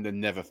 and then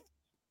never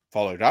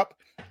followed up.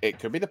 It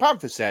could be the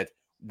Panthers said,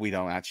 we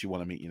don't actually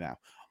want to meet you now.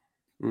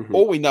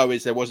 All we know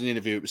is there was an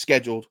interview. It was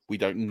scheduled. We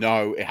don't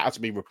know. It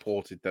hasn't been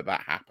reported that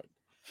happened.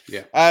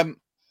 Yeah.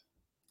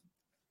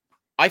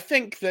 I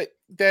think that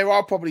there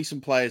are probably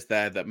some players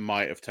there that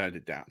might have turned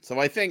it down. So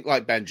I think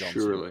like Ben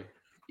Johnson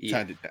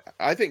turned it down.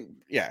 I think,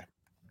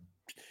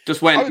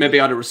 just went maybe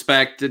out of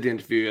respect, did the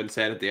interview and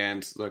said at the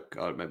end, look,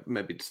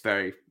 maybe just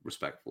very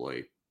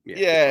respectfully.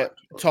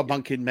 Todd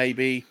Monken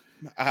maybe.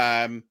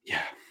 I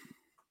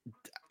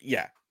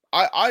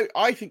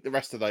think the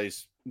rest of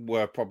those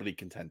were probably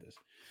contenders.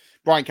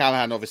 Brian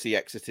Callahan obviously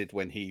exited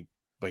when he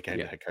became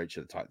the head coach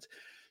of the Titans.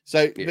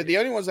 So, but the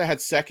only ones that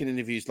had second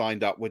interviews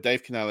lined up were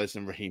Dave Canales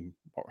and Raheem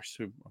Morris,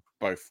 who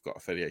both got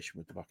affiliation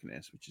with the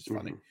Buccaneers, which is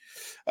funny.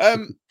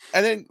 And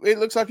then it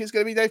looks like it's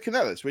going to be Dave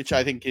Canales, which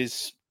I think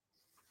is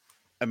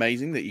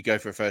amazing that you go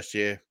for a first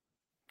year.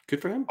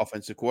 Good for him.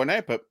 Offensive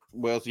coordinator, but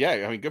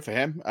good for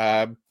him.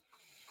 We'll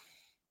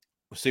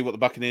see what the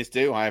Buccaneers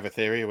do. I have a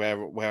theory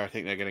where I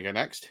think they're going to go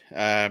next.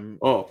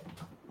 Go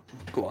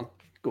on.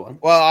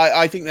 Well,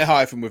 I think they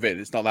hire from within.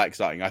 It's not that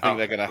exciting. I think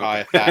they're going to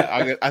hire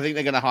Thad. I think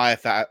they're going to hire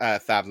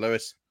Thad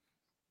Lewis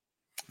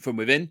from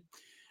within.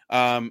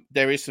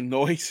 There is some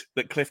noise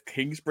that Cliff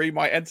Kingsbury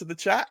might enter the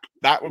chat.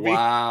 That would be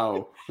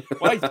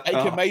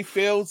Baker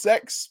Mayfield's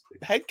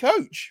ex-head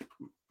coach.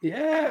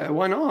 Yeah,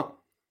 why not?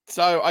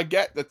 So I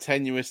get the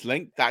tenuous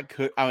link. That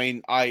could. I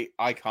mean, I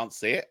can't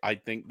see it. I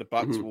think the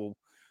Bucs will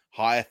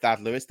hire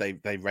Thad Lewis.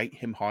 They rate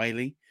him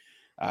highly.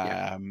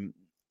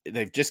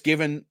 They've just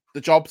given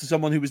the job to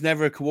someone who was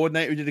never a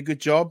coordinator who did a good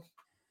job.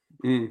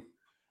 The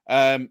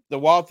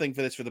wild thing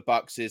for the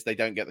Bucs is they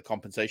don't get the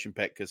compensation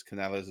pick because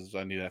Canales is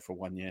only there for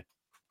 1 year.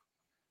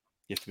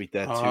 You have to be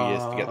there 2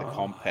 years to get the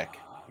comp pick.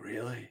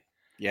 Really?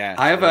 Yeah.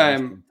 I have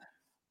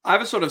I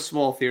have a sort of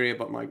small theory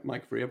about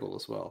Mike Vrabel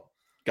as well.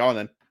 Go on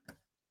then.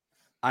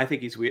 I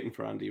think he's waiting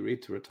for Andy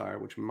Reid to retire,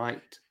 which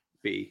might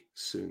be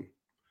soon.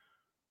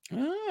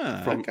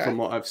 From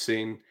what I've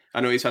seen.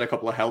 I know he's had a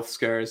couple of health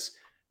scares.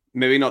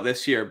 Maybe not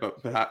this year,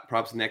 but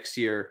perhaps next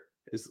year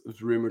is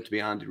rumored to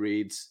be Andy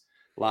Reid's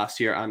last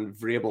year. And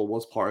Vrabel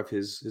was part of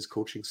his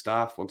coaching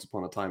staff once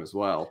upon a time as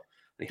well.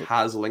 And he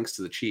has links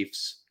to the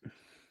Chiefs.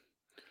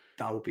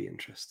 That would be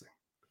interesting.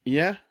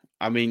 Yeah.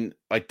 I mean,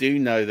 I do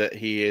know that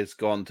he has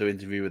gone to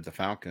interview with the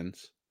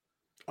Falcons.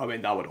 I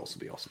mean, that would also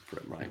be awesome for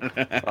him, right?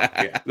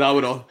 Yeah, that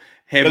would all.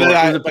 Hey,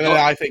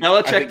 I think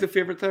Belichick the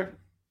favorite there.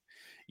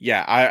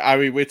 Yeah, I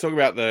mean, we're talking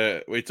about.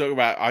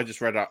 I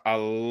just read a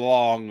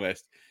long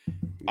list.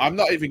 I'm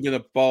not even going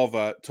to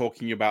bother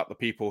talking about the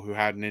people who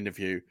had an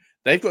interview.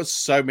 They've got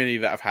so many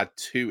that have had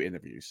 2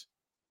 interviews,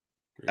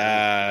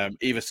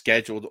 either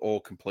scheduled or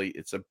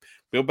completed. So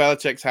Bill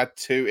Belichick's had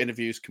 2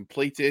 interviews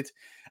completed.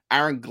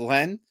 Aaron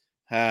Glenn,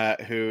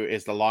 who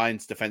is the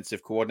Lions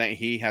defensive coordinator,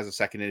 he has a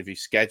second interview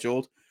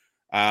scheduled.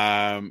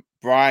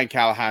 Brian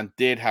Callahan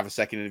did have a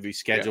second interview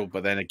scheduled,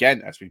 but then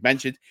again, as we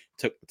mentioned,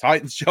 took the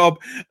Titans job.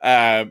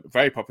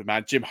 Very popular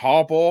man. Jim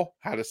Harbaugh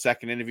had a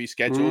second interview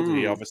scheduled.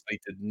 He obviously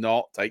did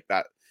not take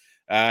that.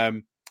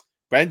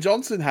 Ben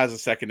Johnson has a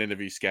second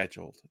interview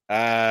scheduled.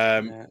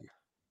 Ejiro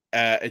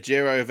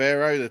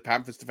Evero, the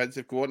Panthers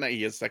defensive coordinator,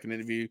 he has a second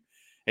interview.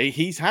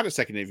 He's had a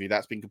second interview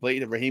that's been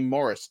completed. Raheem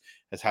Morris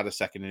has had a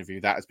second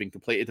interview that has been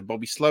completed. And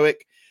Bobby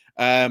Slowick,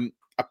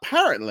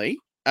 apparently,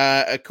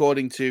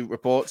 according to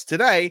reports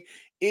today,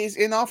 is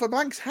in Arthur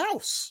Blank's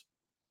house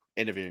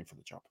interviewing for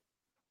the job.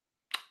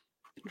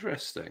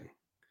 Interesting.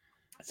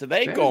 So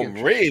they've gone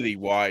really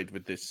wide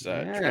with this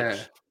search.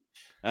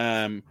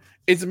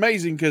 It's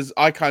amazing because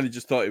I kind of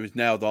just thought it was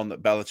nailed on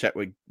that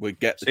Belichick would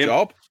get the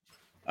job.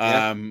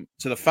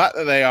 So the fact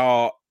that they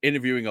are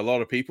interviewing a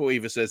lot of people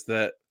either says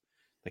that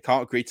they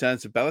can't agree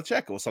terms with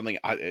Belichick or something.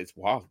 It's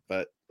wild,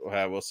 but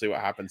we'll see what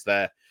happens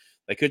there.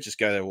 They could just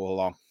go there all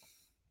along.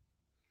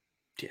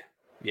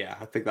 Yeah,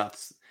 I think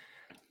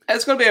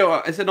it's going to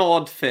be it's an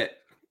odd fit,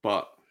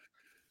 but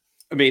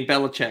I mean,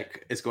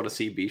 Belichick is going to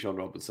see Bijan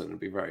Robinson and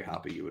be very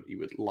happy. You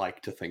would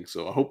like to think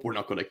so. I hope we're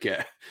not going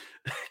to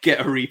get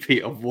a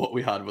repeat of what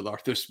we had with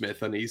Arthur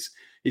Smith, and he's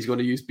going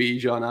to use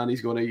Bijan and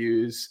he's going to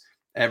use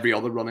every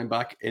other running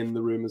back in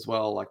the room as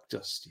well. Like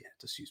just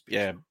use Bijan.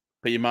 Yeah,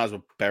 but you might as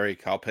well bury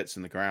Kyle Pitts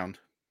in the ground.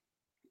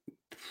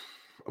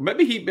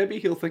 Maybe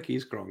he'll think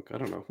he's Gronk. I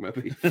don't know.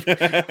 Maybe.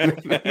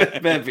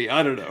 Maybe.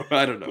 I don't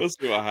know. We'll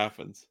see what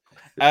happens.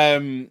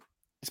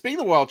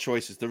 Speaking of wild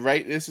choices,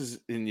 this is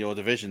in your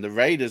division. The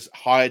Raiders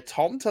hired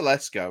Tom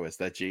Telesco as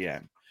their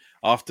GM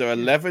after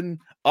 11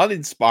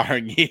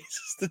 uninspiring years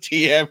as the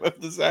GM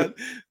of the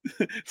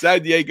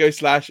San Diego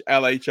 /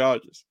 LA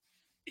Chargers.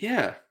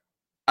 Yeah.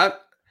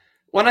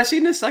 When I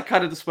seen this, I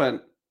kind of just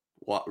went,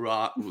 "What?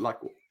 Like,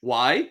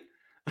 why?"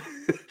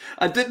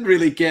 I didn't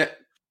really get.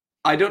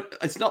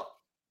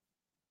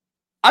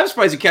 I'm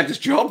surprised he kept his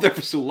job there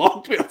for so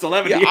long. It's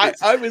 11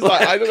 years. I was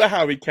like, I don't know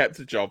how he kept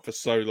a job for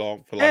so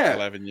long, for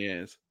 11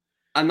 years.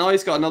 And now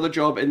he's got another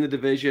job in the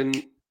division.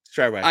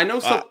 Straight away. I know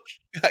some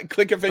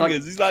click of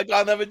fingers. He's like,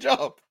 I have a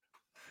job.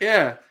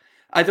 Yeah.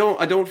 I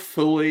don't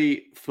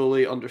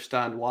fully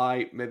understand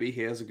why. Maybe he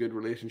has a good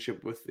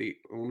relationship with the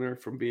owner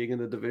from being in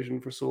the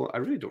division for so long. I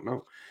really don't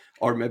know.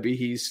 Or maybe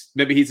he's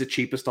the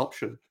cheapest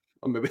option.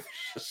 Or maybe they're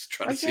just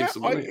trying to save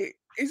some money.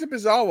 It's a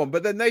bizarre one,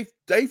 but then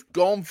they've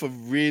gone for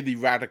really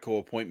radical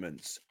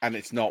appointments, and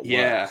it's not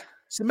worked.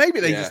 So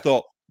maybe they just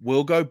thought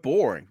we'll go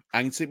boring,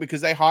 and see,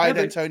 because they hired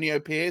Antonio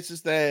Pierce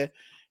as their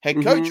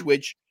head coach,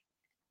 which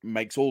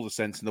makes all the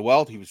sense in the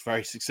world. He was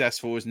very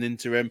successful as an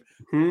interim.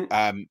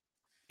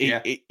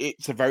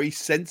 It's a very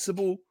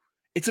sensible.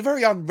 It's a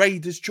very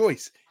un-Raiders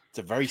choice. It's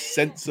a very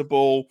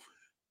sensible.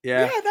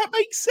 Yeah, that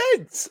makes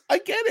sense. I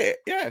get it.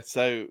 Yeah.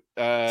 So,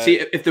 see,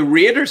 if the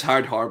Raiders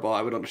hired Harbaugh,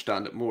 I would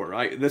understand it more,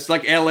 right? This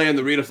like LA and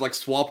the Raiders like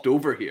swapped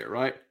over here,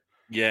 right?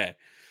 Yeah.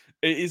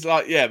 It is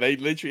like, they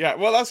literally.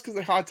 Well, that's because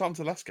they hired Tom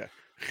Telesco.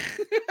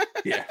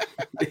 Yeah,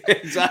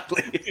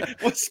 exactly.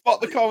 We'll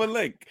spot the common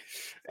link.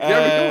 There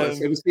we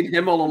go. It was been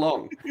him all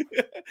along.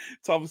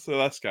 Tom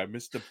Telesco,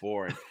 Mr.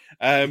 Boring.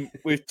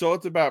 We've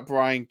talked about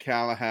Brian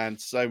Callahan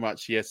so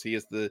much. Yes, he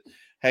is the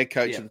head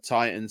coach of the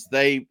Titans.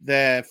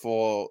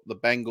 Therefore, the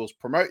Bengals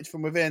promoted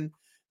from within.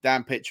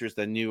 Dan Pitcher is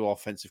their new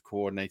offensive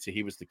coordinator.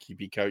 He was the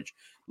QB coach.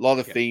 A lot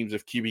of themes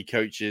of QB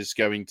coaches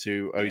going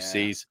to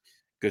OCs.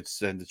 Good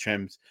standard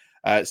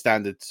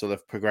sort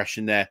of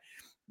progression there.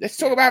 Let's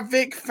talk about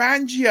Vic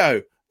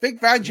Fangio. Vic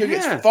Fangio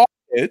gets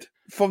fired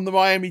from the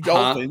Miami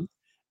Dolphins,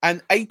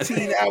 and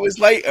 18 hours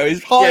later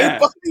is hired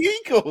by the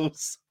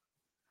Eagles.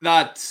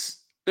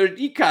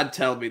 You can't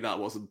tell me that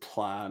wasn't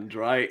planned,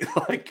 right?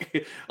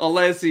 Like,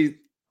 unless he's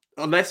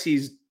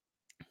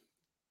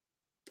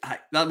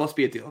that must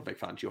be a deal Vic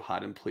Fangio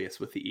had in place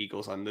with the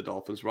Eagles and the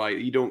Dolphins, right?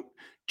 You don't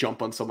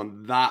jump on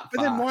someone that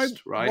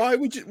fast, right? Why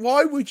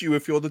would you,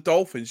 if you're the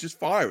Dolphins, just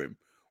fire him?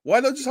 Why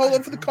not just hold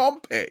on for the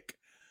comp pick?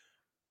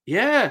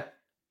 Yeah.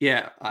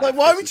 Yeah. Like,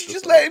 why would you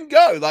just let him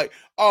go? Like,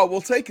 oh,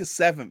 we'll take a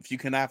 7th. You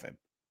can have him.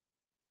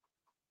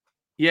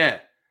 Yeah.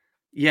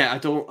 Yeah, I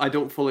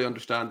don't fully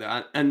understand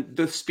that. And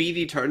the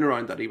speedy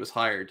turnaround that he was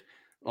hired,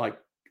 like,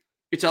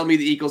 you tell me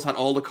the Eagles had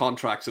all the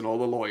contracts and all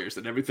the lawyers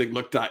and everything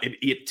looked at in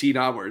 18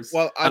 hours.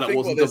 Well, I and think it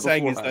wasn't what they're done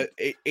saying is beforehand.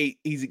 that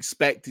he's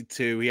expected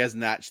to. He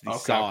hasn't actually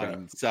signed.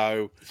 Okay.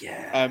 So,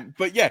 Yeah.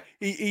 but yeah,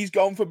 he's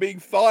gone from being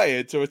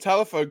fired to a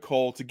telephone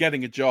call to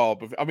getting a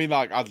job. I mean,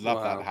 like, I'd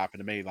love that to happen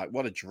to me. Like,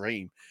 what a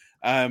dream.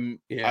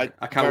 Yeah,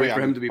 I can't wait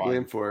for him to be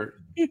blamed for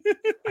it.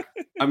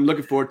 I'm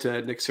looking forward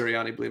to Nick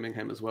Sirianni blaming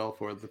him as well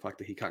for the fact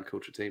that he can't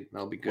coach a team.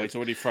 That'll be good. Well, he's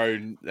already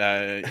thrown,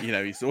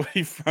 he's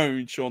already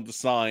thrown Sean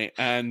Desai.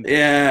 And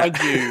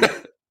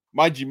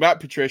mind you,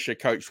 Matt Patricia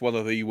coached one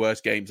of the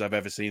worst games I've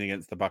ever seen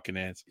against the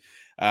Buccaneers.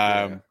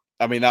 I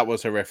mean, that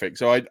was horrific.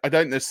 So I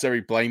don't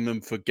necessarily blame them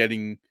for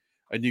getting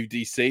a new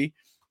DC.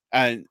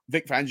 And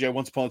Vic Fangio,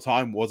 once upon a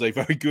time, was a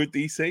very good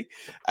DC.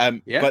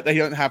 But they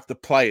don't have the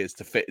players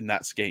to fit in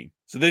that scheme.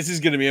 So this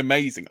is going to be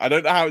amazing. I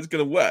don't know how it's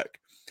going to work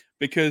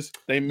because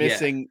they're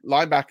missing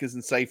linebackers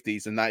and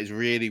safeties. And that is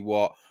really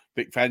what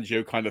Vic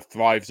Fangio kind of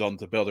thrives on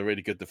to build a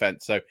really good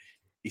defense. So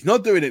he's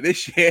not doing it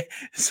this year.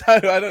 So I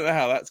don't know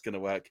how that's going to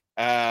work.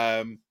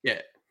 Mad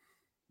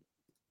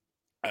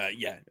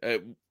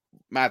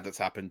that's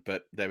happened,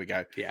 but there we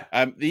go. Yeah.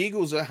 The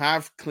Eagles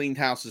have cleaned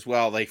house as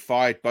well. They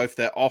fired both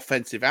their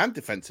offensive and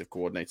defensive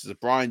coordinators.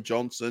 Brian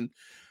Johnson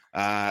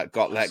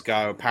got let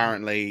go.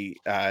 Apparently,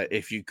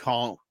 if you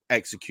can't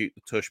execute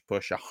the tush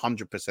push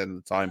 100% of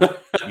the time,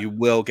 you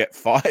will get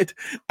fired.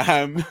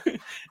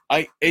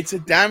 It's a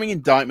damning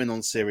indictment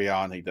on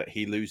Sirianni that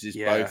he loses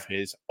both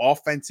his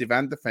offensive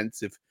and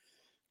defensive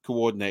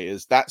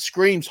coordinators. That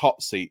screams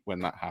hot seat when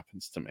that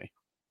happens to me.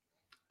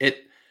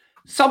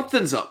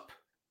 Something's up,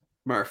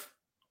 Murph.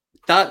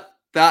 That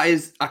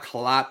is a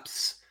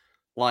collapse.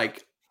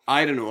 Like,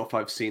 I don't know if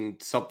I've seen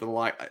something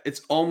like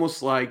it's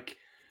almost like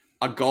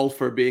a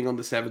golfer being on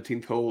the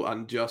 17th hole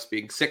and just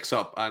being 6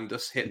 up and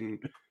just hitting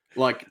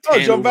like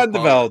 10 John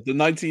Vandervelde, the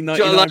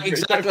 1999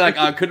 exactly. Like,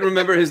 I couldn't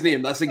remember his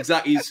name. That's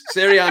exactly.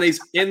 Sirianni's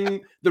in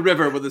the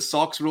river with his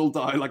socks rolled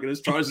down, like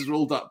his trousers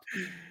rolled up.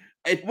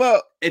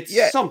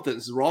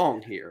 Something's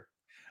wrong here.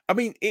 I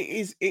mean,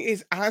 it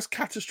is as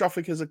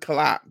catastrophic as a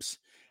collapse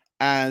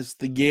as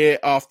the year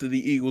after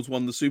the Eagles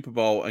won the Super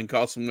Bowl and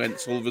Carson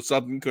Wentz all of a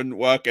sudden couldn't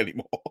work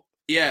anymore.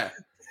 Yeah.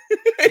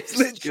 It's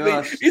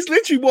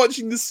literally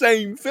watching the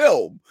same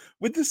film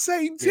with the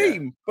same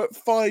team, but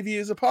 5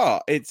 years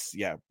apart. It's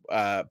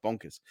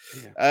bonkers.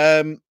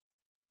 I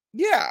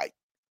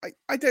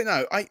don't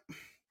know.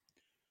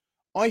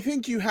 I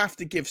think you have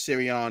to give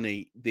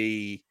Sirianni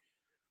the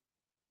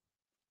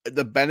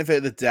benefit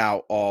of the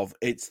doubt of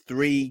it's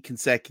 3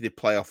 consecutive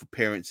playoff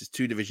appearances,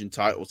 2 division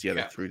titles.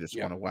 They threw this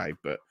one away,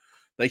 but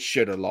they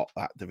should have locked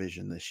that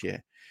division this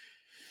year.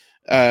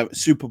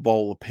 Super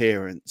Bowl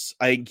appearance.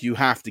 I think you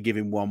have to give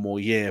him one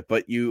more year,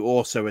 but you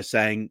also are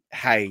saying,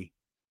 hey,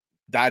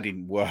 that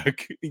didn't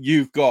work.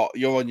 You're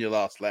on your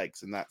last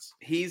legs, and that's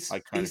he's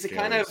the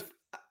kind of,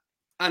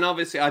 and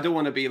obviously I don't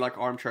want to be like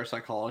armchair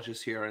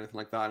psychologist here or anything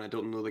like that, and I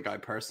don't know the guy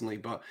personally,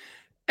 but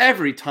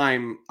every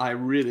time I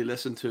really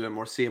listen to him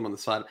or see him on the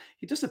side,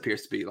 he just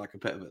appears to be like a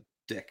bit of a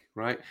dick,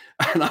 right?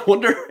 And I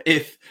wonder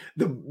if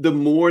the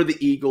more the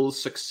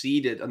Eagles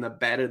succeeded and the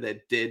better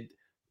they did,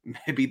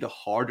 maybe the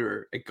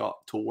harder it got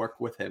to work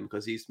with him,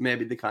 because he's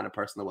maybe the kind of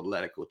person that would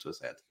let it go to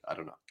his head. I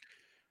don't know.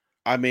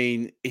 I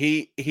mean,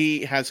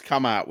 he has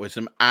come out with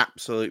some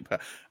absolute...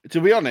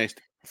 To be honest,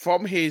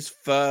 from his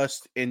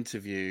first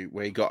interview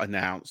where he got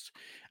announced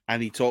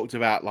and he talked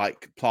about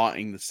like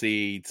planting the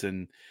seeds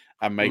and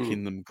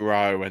making them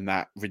grow and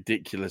that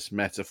ridiculous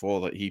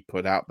metaphor that he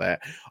put out there,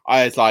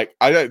 I was like,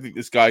 I don't think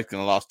this guy's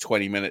going to last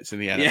 20 minutes in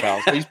the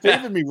NFL. So he's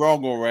proven me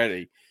wrong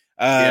already.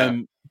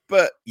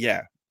 But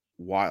yeah,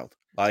 wild.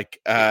 Like,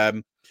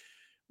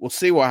 we'll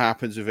see what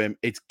happens with him.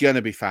 It's going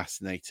to be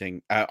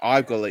fascinating.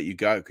 I've got to let you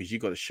go because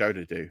you've got a show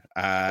to do.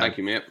 Thank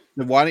you, mate.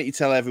 Why don't you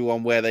tell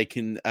everyone where they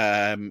can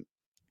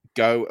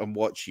go and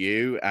watch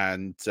you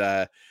and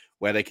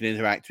where they can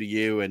interact with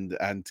you and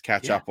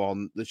catch up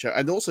on the show.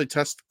 And also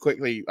test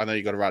quickly, I know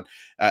you got to run,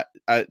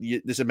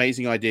 this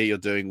amazing idea you're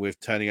doing with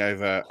turning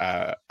over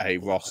a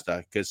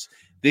roster, because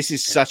this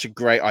is such a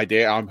great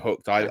idea. I'm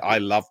hooked. I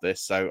love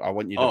this. So I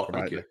want you to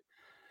promote it.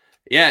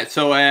 Yeah,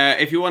 so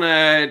if you want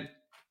to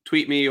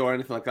tweet me or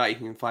anything like that, you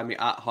can find me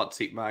at Hot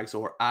Seat Mags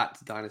or at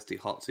Dynasty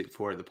Hot Seat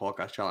for the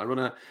podcast channel. I run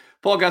a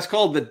podcast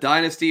called The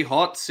Dynasty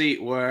Hot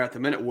Seat, where at the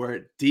minute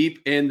we're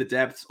deep in the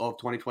depths of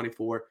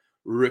 2024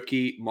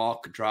 rookie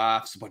mock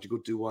drafts. About to go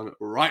do one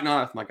right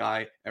now with my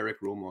guy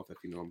Eric Romoff, if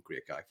you know him,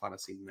 great guy,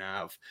 fantasy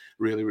nav,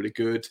 really, really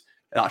good.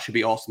 That should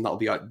be awesome. That'll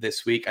be out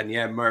this week. And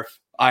yeah, Murph,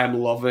 I am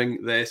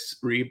loving this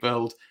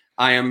rebuild.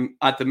 I am,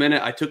 at the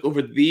minute, I took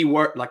over the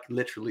worst, like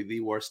literally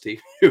the worst team.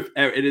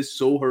 It is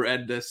so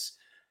horrendous.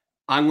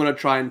 I'm going to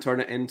try and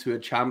turn it into a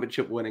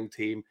championship winning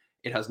team.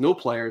 It has no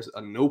players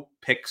and no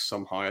picks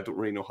somehow. I don't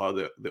really know how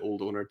the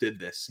old owner did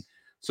this.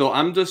 So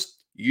I'm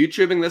just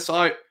YouTubing this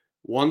out,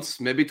 once,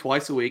 maybe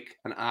twice a week,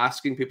 and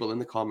asking people in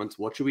the comments,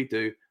 what should we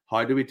do?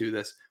 How do we do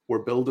this? We're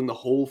building the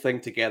whole thing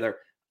together.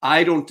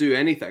 I don't do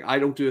anything. I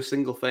don't do a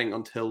single thing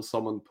until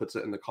someone puts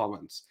it in the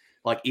comments.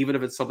 Like, even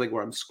if it's something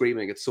where I'm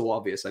screaming, it's so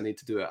obvious I need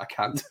to do it. I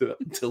can't do it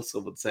until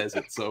someone says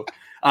it. So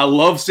I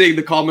love seeing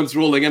the comments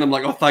rolling in. I'm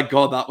like, oh, thank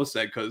God that was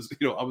said, because,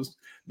 I was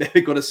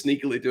maybe going to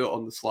sneakily do it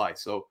on the sly.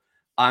 So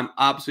I'm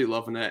absolutely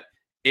loving it.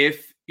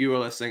 If you are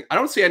listening, I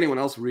don't see anyone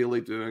else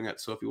really doing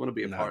it. So if you want to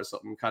be a part of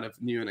something kind of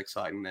new and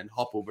exciting, then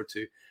hop over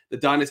to the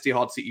Dynasty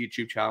Hot Seat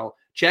YouTube channel.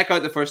 Check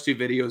out the first 2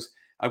 videos.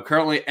 I'm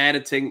currently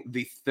editing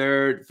the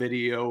 3rd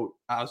video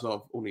as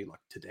of only like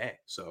today.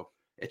 So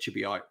it should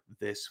be out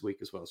this week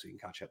as well, so you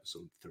can catch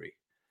episode 3.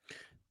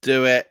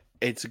 Do it.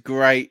 It's a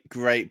great,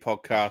 great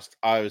podcast.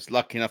 I was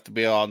lucky enough to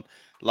be on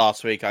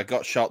last week. I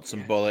got shots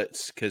and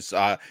bullets because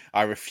I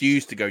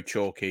refused to go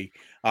chalky.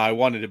 I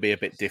wanted to be a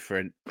bit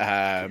different.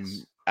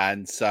 Yes.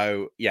 And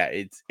so, yeah,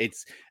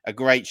 it's a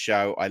great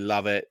show. I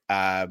love it.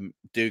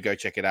 Do go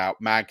check it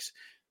out. Mags,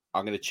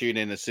 I'm going to tune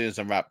in as soon as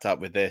I'm wrapped up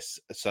with this.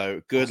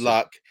 So good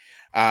luck.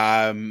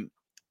 And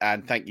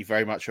thank you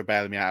very much for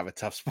bailing me out of a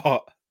tough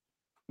spot.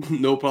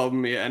 No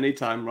problem, mate.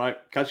 Anytime, right?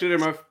 Catch you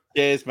later, Murph.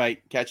 Cheers,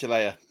 mate. Catch you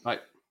later. Bye.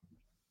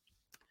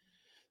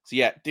 So,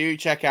 yeah, do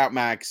check out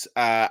Mags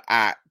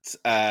at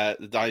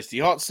the Dynasty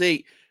Hot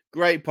Seat.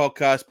 Great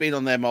podcast. Been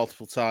on there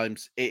multiple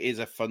times. It is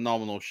a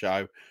phenomenal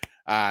show.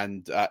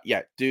 And,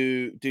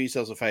 do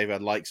yourselves a favor.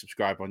 Like,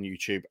 subscribe on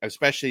YouTube,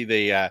 especially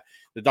the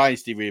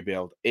Dynasty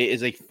Rebuild. It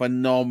is a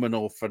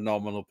phenomenal,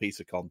 phenomenal piece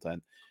of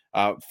content.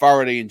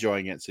 Thoroughly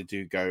enjoying it. So,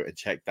 do go and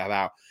check that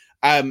out.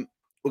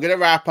 We're going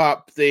to wrap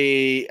up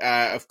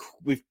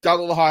we've done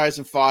all the hires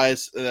and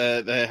fires.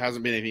 There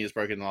hasn't been anything that's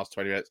broken in the last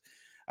 20 minutes.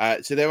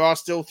 So there are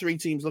still 3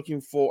 teams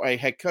looking for a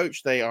head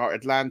coach. They are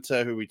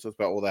Atlanta, who we talked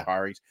about all their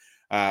hirings,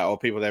 or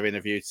people they've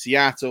interviewed.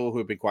 Seattle, who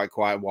have been quite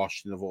quiet.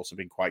 Washington have also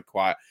been quite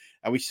quiet.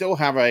 And we still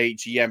have a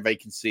GM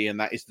vacancy, and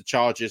that is the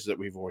Chargers that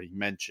we've already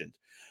mentioned.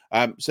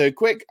 So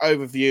quick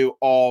overview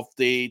of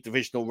the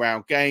divisional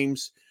round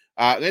games.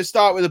 Let's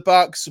start with the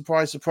Bucs.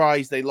 Surprise,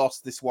 surprise, they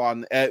lost this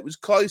one. It was a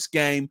close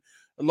game.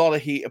 A lot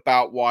of heat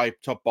about why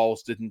Todd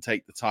Bowles didn't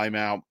take the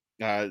timeout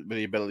with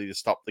the ability to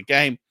stop the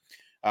game.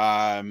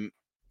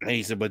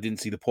 He said, but didn't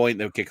see the point.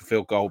 They would kick a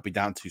field goal, be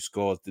down 2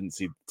 scores. Didn't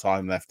see the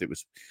time left. It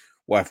was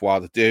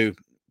worthwhile to do.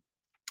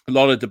 A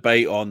lot of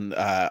debate on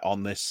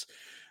this.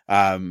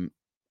 I'm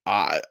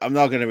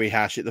not going to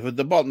rehash it.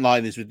 The bottom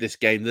line is with this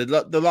game,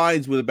 the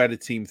Lions were the better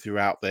team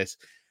throughout this.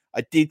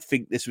 I did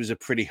think this was a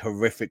pretty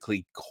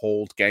horrifically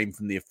called game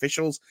from the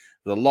officials.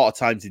 But a lot of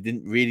times they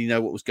didn't really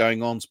know what was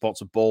going on.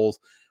 Spots of balls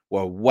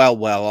were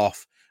well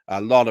off.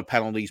 A lot of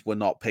penalties were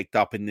not picked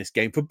up in this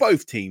game for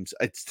both teams.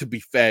 It's to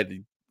be fair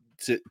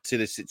to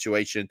this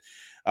situation.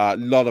 A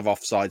lot of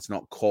offsides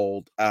not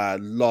called. A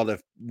lot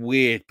of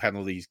weird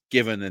penalties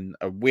given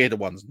and weirder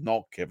ones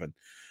not given.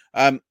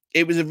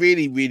 It was a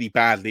really, really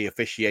badly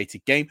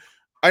officiated game.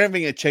 I don't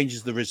think it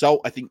changes the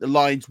result. I think the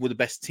Lions were the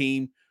best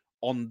team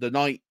on the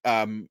night.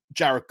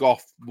 Jared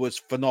Goff was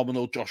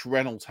phenomenal. Josh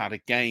Reynolds had a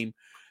game.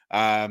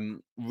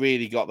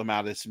 Really got them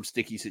out of some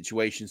sticky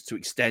situations to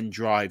extend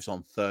drives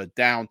on 3rd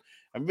down.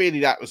 And really,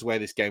 that was where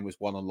this game was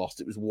won and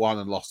lost. It was won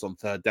and lost on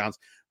 3rd downs.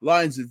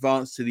 Lions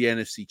advanced to the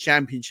NFC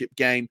Championship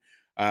game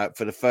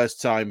for the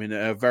first time in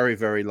a very,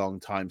 very long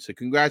time. So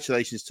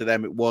congratulations to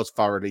them. It was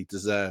thoroughly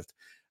deserved.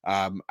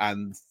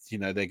 And,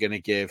 they're going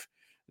to give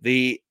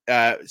the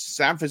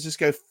San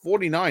Francisco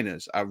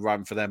 49ers a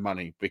run for their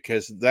money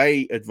because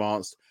they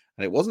advanced.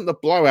 And it wasn't the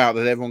blowout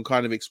that everyone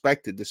kind of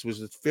expected. This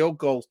was a field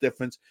goals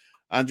difference.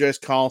 Andres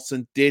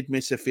Carlson did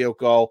miss a field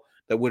goal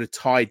that would have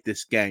tied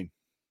this game.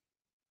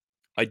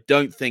 I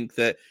don't think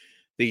that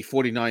the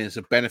 49ers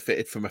have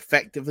benefited from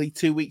effectively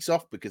 2 weeks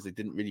off because they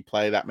didn't really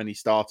play that many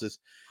starters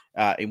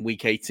in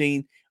week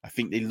 18. I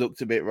think they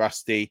looked a bit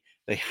rusty.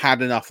 They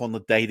had enough on the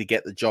day to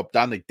get the job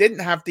done. They didn't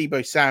have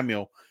Deebo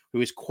Samuel,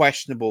 who is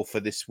questionable for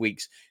this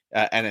week's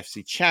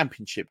NFC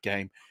Championship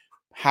game.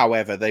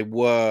 However, they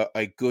were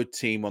a good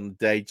team on the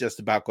day, just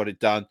about got it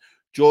done.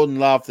 Jordan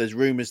Love, there's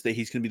rumors that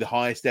he's going to be the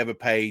highest ever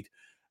paid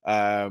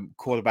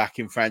quarterback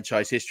in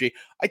franchise history.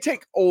 I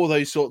take all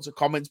those sorts of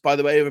comments, by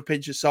the way, with a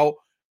pinch of salt.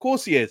 Of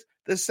course he is.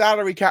 The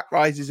salary cap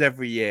rises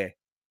every year.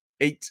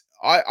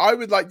 I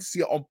would like to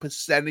see it on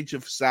percentage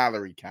of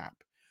salary cap,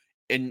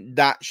 and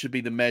that should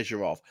be the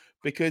measure of.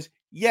 Because,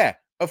 yeah,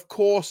 of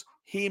course,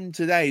 him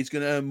today is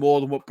going to earn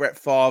more than what Brett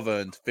Favre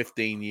earned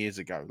 15 years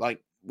ago.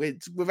 Like,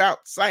 it's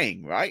without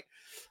saying, right?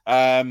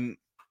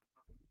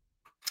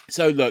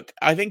 So, look,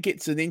 I think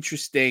it's an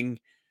interesting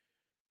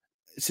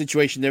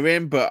situation they're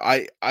in, but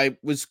I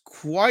was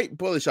quite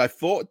bullish. I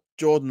thought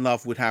Jordan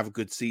Love would have a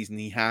good season.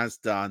 He has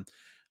done.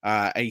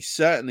 He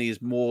certainly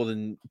is more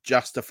than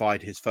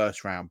justified his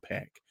first round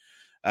pick.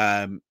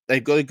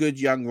 They've got a good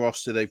young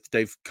roster.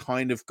 They've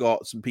kind of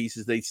got some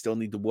pieces they still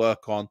need to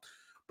work on,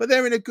 but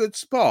they're in a good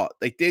spot.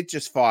 They did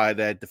just fire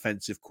their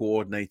defensive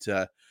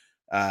coordinator,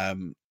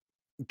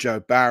 Joe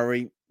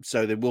Barry,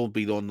 so they will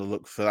be on the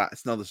look for that.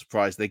 It's not a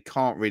surprise. They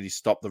can't really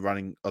stop the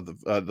running of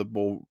the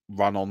ball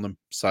run on them.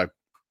 So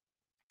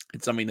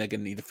It's something they're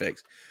going to need to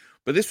fix.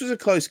 But this was a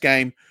close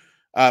game.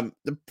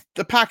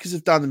 The Packers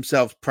have done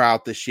themselves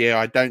proud this year.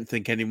 I don't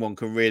think anyone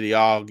can really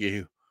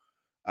argue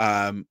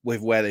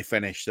with where they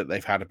finished that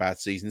they've had a bad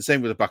season.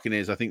 Same with the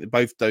Buccaneers. I think that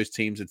both those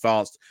teams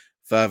advanced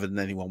further than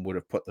anyone would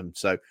have put them.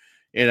 So,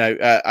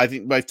 I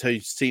think both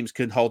those teams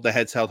can hold their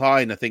heads held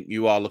high. And I think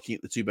you are looking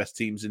at the two best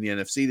teams in the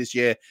NFC this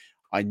year.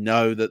 I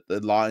know that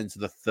the Lions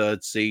are the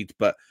third seed,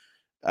 but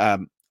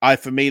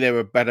for me, they were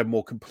a better,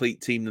 more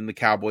complete team than the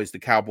Cowboys. The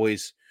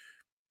Cowboys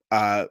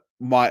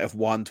might have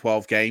won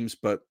 12 games,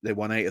 but they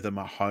won 8 of them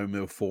at home. They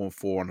were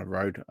 4-4 on the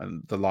road,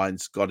 and the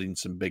Lions got in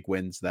some big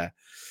wins there.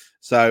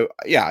 So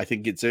yeah, I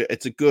think it's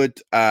a good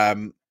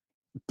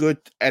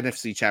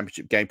NFC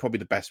Championship game, probably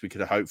the best we could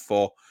have hoped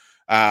for.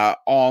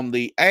 On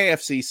the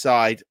AFC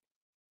side,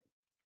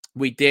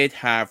 we did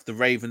have the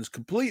Ravens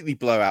completely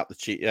blow out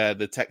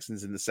the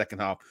Texans in the second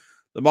half.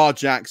 Lamar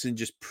Jackson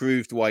just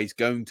proved why he's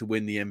going to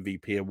win the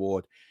MVP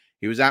award.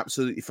 He was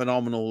absolutely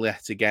phenomenal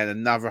yet again.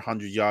 Another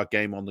 100-yard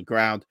game on the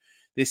ground.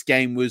 This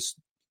game was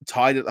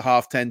tied at the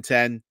half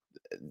 10-10.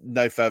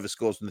 No further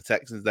scores from the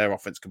Texans. Their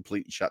offense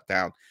completely shut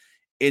down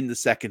in the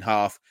second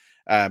half.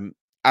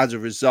 As a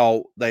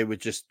result, they were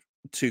just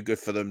too good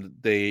for them,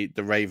 the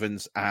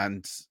Ravens,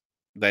 and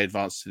they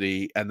advanced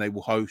and they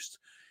will host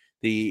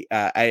the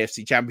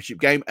AFC Championship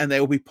game, and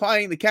they will be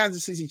playing the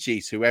Kansas City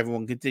Chiefs, who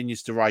everyone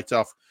continues to write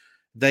off.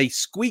 They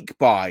squeak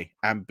by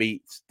and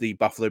beat the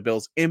Buffalo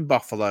Bills in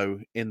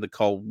Buffalo in the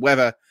cold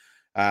weather.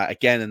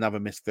 Again, another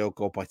missed field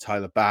goal by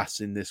Tyler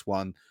Bass in this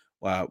one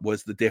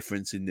was the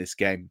difference in this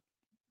game.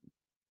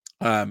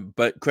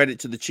 But credit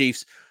to the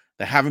Chiefs.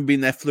 They haven't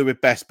been their fluid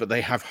best, but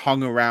they have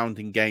hung around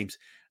in games,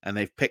 and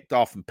they've picked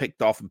off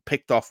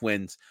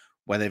wins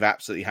when they've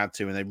absolutely had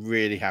to, and they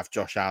really have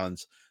Josh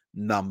Allen's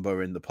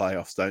number in the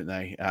playoffs, don't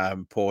they?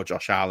 Poor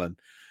Josh Allen.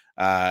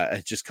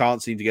 Just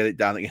can't seem to get it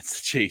done against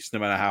the Chiefs, no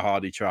matter how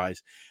hard he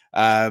tries.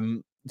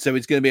 So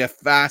it's going to be a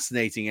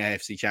fascinating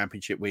AFC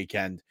Championship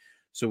weekend.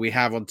 So we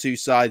have on two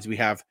sides, we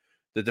have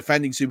the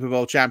defending Super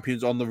Bowl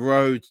champions on the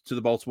road to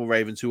the Baltimore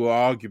Ravens, who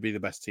are arguably the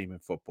best team in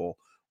football,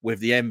 with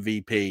the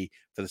MVP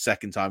for the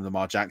second time,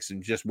 Lamar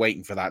Jackson, just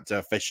waiting for that to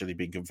officially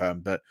be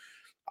confirmed. But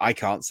I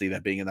can't see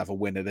there being another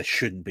winner. There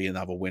shouldn't be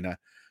another winner.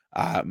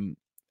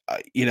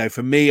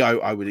 For me,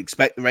 I would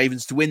expect the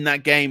Ravens to win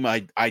that game.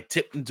 I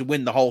tipped them to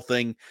win the whole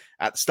thing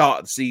at the start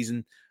of the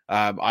season.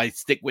 I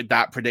stick with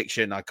that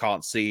prediction. I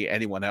can't see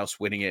anyone else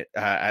winning it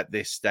at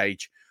this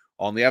stage.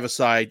 On the other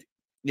side,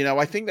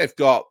 I think they've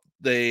got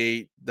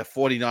the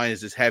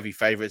 49ers as heavy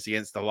favorites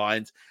against the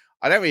Lions.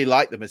 I don't really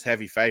like them as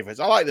heavy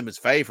favorites. I like them as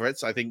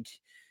favorites. I think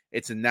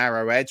it's a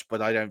narrow edge,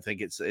 but I don't think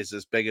it's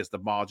as big as the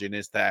margin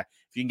is there.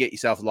 If you can get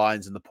yourself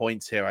Lions and the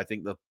points here, I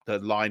think the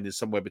line is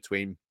somewhere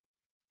between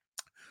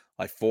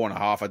like 4.5.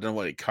 I don't know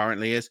what it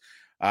currently is.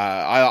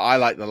 I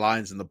like the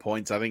Lions and the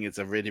points. I think it's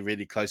a really,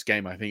 really close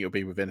game. I think it'll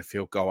be within a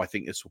field goal. I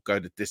think this will go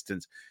the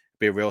distance,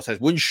 be a real test.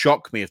 Wouldn't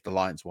shock me if the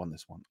Lions won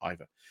this one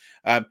either.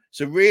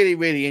 So really,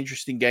 really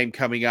interesting game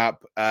coming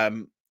up.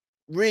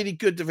 Really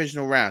good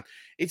divisional round.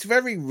 It's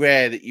very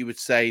rare that you would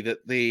say that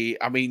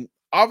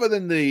other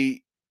than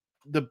the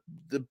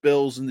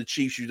Bills and the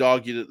Chiefs, you'd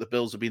argue that the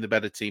Bills have been the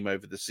better team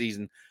over the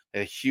season. They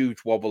had a huge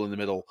wobble in the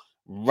middle,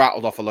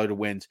 rattled off a load of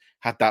wins,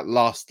 had that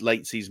last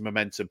late season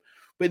momentum.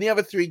 But in the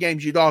other three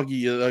games, you'd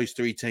argue that those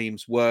three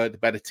teams were the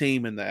better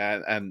team and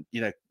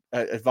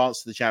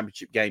advanced to the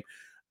championship game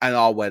and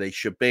are where they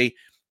should be.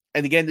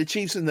 And again, the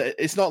Chiefs,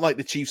 it's not like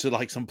the Chiefs are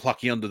like some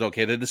plucky underdog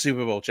here. They're the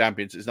Super Bowl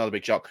champions. It's not a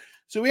big shock.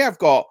 So we have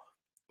got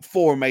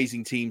 4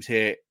 amazing teams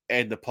here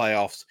in the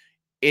playoffs,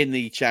 in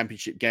the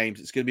championship games.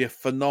 It's going to be a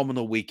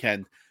phenomenal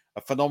weekend,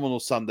 a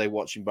phenomenal Sunday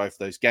watching both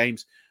those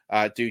games.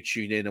 Do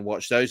tune in and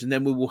watch those. And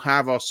then we will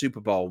have our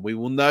Super Bowl. We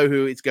will know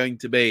who it's going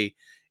to be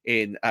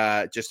in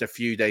just a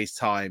few days'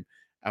 time,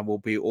 and we'll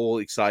be all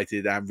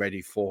excited and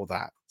ready for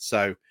that.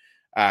 So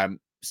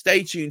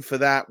stay tuned for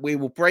that. We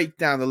will break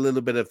down a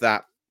little bit of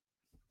that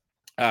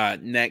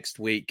next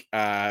week.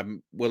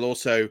 We'll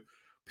also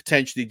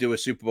potentially do a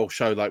Super Bowl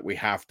show like we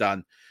have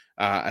done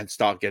and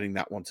start getting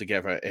that one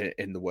together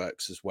in the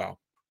works as well.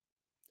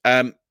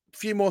 A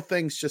few more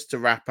things just to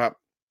wrap up.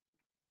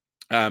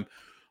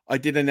 I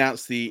did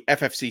announce the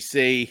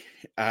FFCC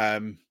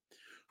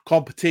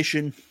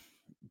competition,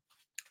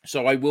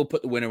 so I will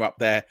put the winner up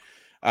there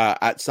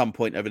at some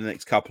point over the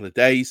next couple of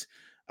days.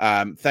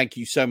 Thank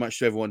you so much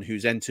to everyone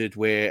who's entered.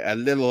 We're a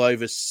little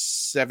over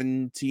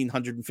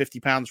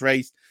 £1,750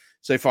 raised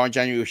so far in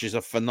January, which is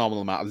a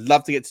phenomenal amount. I'd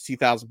love to get to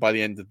 2,000 by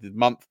the end of the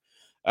month,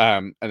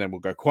 and then we'll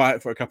go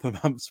quiet for a couple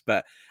of months.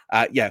 But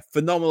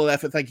phenomenal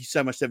effort. Thank you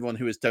so much to everyone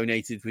who has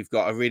donated. We've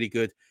got a really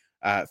good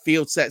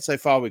field set so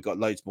far. We've got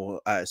loads more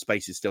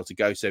spaces still to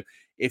go. So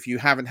if you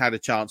haven't had a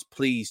chance,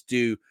 please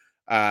do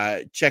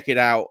check it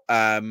out.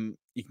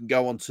 You can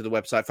go onto the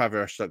website,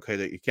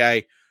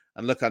 fiverush.co.uk,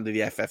 and look under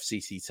the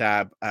FFCC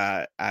tab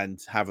and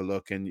have a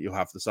look, and you'll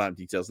have the sign-up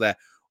details there.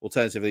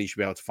 Alternatively, you should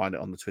be able to find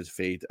it on the Twitter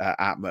feed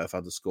at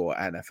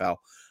Murph_NFL,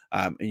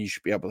 and you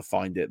should be able to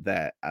find it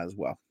there as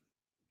well.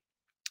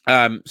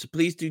 So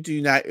please do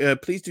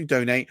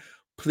donate.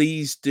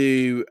 please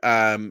do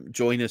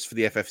join us for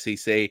the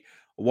FFCC.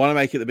 I want to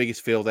make it the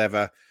biggest field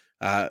ever.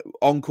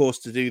 On course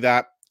to do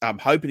that. I'm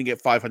hoping to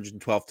get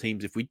 512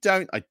 teams. If we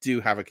don't, I do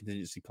have a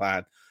contingency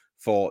plan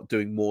for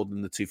doing more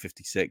than the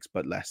 256,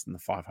 but less than the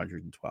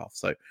 512.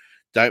 So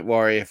don't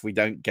worry if we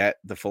don't get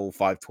the full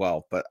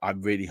 512, but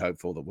I'm really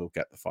hopeful that we'll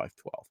get the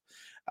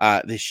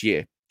 512 this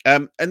year.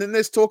 And then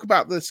let's talk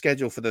about the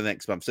schedule for the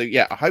next month. So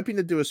yeah, I'm hoping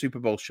to do a Super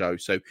Bowl show.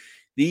 So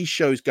these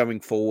shows going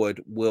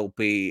forward will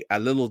be a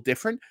little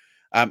different.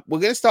 We're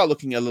going to start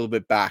looking a little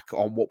bit back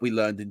on what we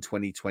learned in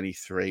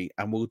 2023,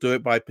 and we'll do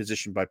it by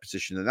position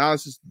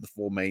analysis of the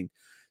four main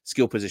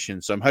skill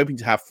positions. So I'm hoping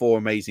to have 4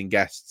 amazing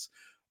guests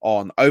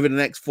on over the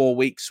next 4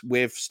 weeks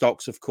with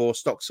Stocks, of course.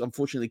 Stocks,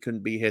 unfortunately,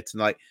 couldn't be here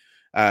tonight.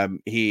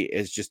 He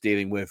is just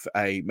dealing with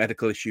a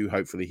medical issue.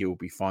 Hopefully, he will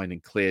be fine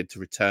and cleared to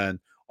return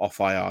off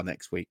IR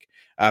next week.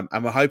 And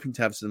we're hoping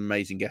to have some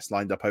amazing guests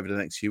lined up over the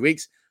next few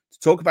weeks to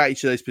talk about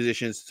each of those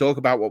positions, to talk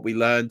about what we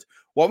learned,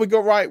 what we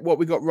got right, what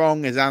we got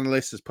wrong as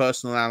analysts, as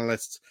personal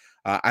analysts,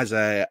 as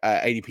a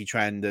ADP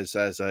trend, as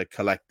a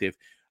collective,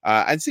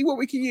 and see what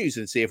we can use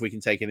and see if we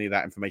can take any of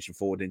that information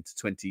forward into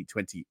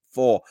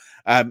 2024.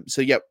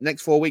 So, yeah,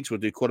 next 4 weeks, we'll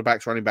do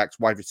quarterbacks, running backs,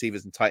 wide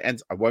receivers, and tight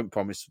ends. I won't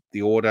promise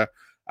the order,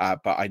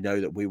 but I know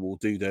that we will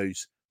do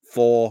those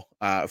 4.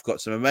 I've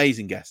got some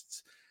amazing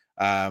guests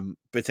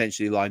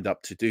potentially lined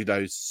up to do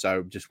those. So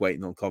I'm just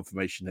waiting on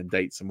confirmation and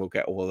dates, and we'll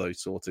get all of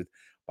those sorted.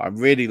 But I'm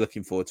really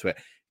looking forward to it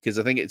because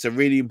I think it's a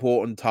really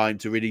important time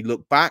to really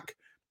look back.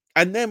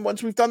 And then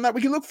once we've done that,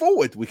 we can look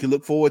forward. We can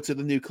look forward to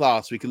the new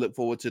class. We can look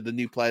forward to the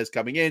new players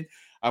coming in,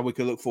 and we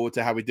can look forward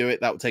to how we do it.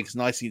 That will take us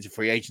nicely into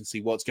free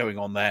agency, what's going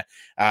on there,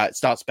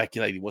 start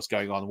speculating what's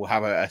going on. We'll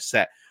have a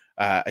set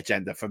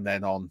agenda from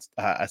then on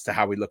as to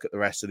how we look at the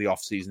rest of the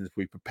offseason as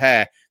we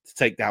prepare to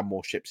take down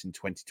more ships in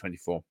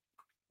 2024.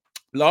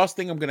 Last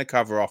thing I'm going to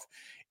cover off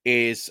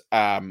is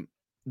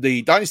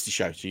the Dynasty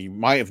show. So you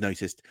might have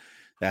noticed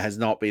there has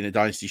not been a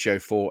Dynasty show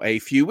for a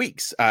few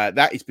weeks.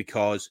 That is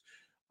because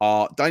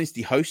our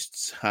Dynasty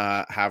hosts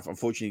have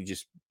unfortunately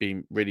just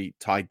been really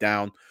tied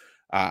down.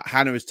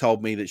 Hannah has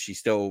told me that she's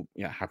still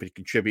happy to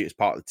contribute as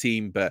part of the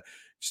team, but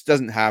just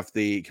doesn't have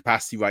the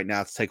capacity right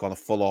now to take on a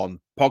full-on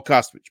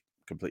podcast, which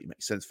completely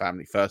makes sense.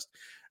 Family first.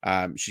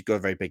 She's got a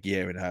very big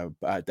year in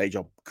her day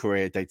job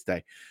career,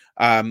 day-to-day.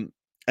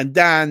 And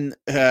Dan,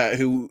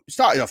 who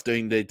started off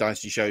doing the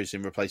Dynasty shows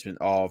in replacement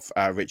of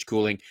Rich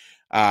Cooling,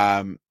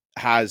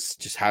 has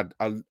just had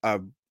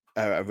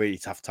a really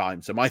tough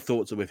time. So my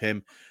thoughts are with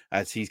him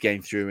as he's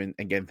getting through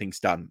and getting things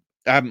done.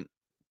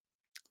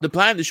 The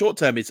plan, the short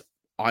term, is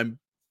I'm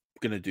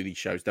going to do these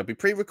shows. There'll be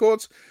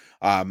pre-records.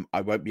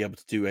 I won't be able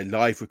to do a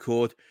live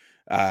record.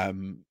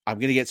 I'm going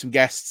to get some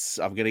guests.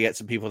 I'm going to get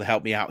some people to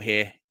help me out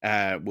here.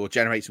 We'll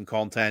generate some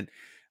content.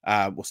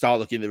 We'll start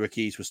looking at the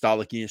rookies. We'll start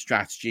looking at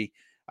strategy.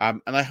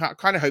 And I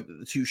kind of hope that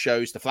the 2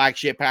 shows, the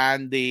Flagship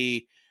and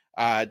the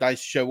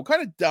Dynasty show, will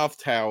kind of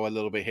dovetail a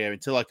little bit here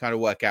until I kind of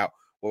work out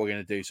what we're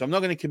going to do. So I'm not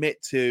going to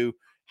commit to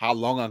how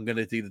long I'm going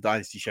to do the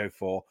Dynasty show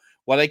for.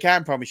 What I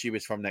can promise you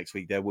is from next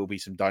week, there will be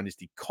some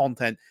Dynasty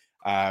content.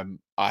 I'm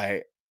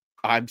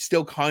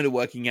still kind of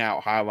working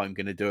out how I'm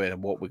going to do it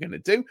and what we're going to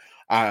do.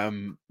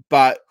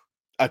 But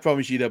I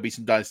promise you there'll be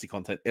some Dynasty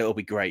content. It'll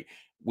be great.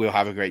 We'll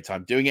have a great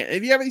time doing it.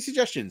 If you have any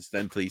suggestions,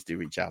 then please do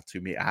reach out to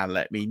me and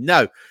let me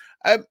know.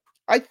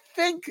 I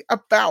think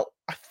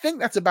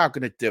that's about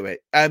going to do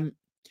it. I'm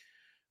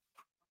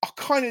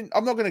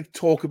not going to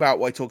talk about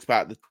what I talked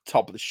about at the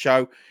top of the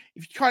show.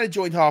 If you kind of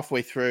joined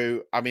halfway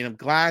through, I mean, I'm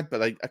glad,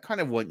 but I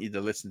kind of want you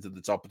to listen to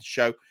the top of the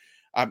show.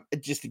 I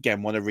just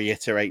again want to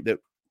reiterate that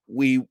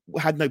we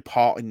had no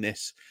part in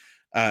this.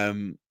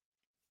 I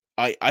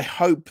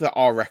hope that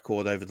our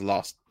record over the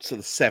last sort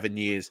of 7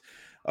 years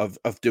of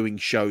doing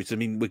shows, I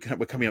mean, we're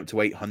coming up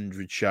to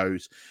 800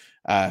 shows.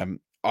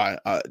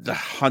 The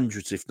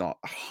hundreds, if not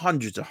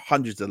hundreds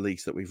at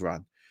least that we've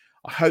run.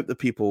 I hope that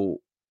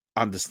people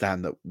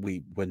understand that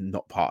we're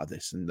not part of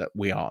this and that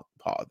we aren't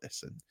part of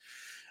this.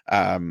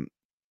 And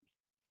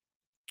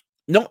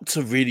not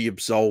to really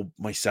absolve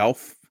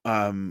myself,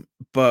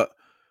 but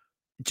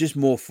just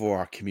more for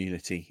our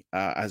community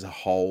as a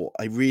whole.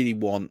 I really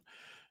want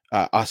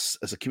us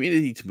as a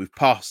community to move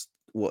past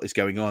what is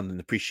going on and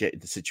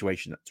appreciate the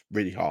situation that's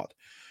really hard.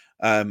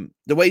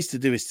 The ways to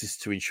do is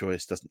just to ensure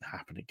this doesn't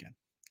happen again.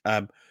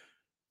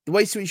 The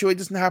ways to ensure it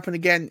doesn't happen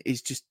again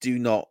is just do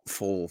not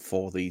fall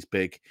for these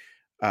big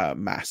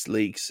mass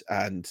leaks,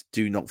 and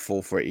do not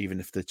fall for it even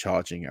if they're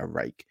charging a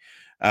rake.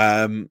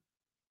 I'm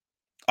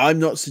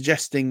not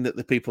suggesting that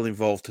the people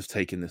involved have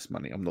taken this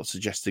money. I'm not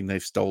suggesting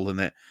they've stolen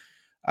it.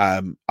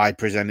 I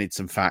presented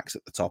some facts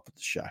at the top of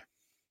the show.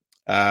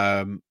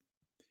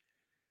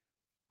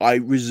 I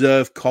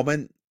reserve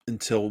comment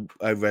until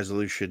a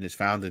resolution is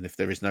found, and if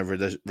there is no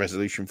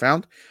resolution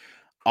found,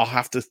 I'll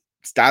have to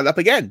stand up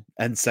again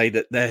and say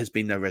that there has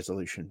been no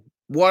resolution.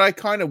 What I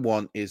kind of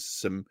want is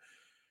some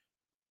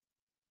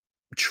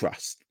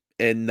trust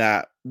in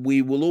that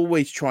we will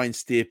always try and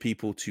steer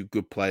people to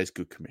good players,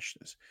 good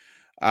commissioners.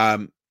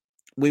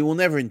 We will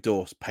never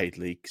endorse paid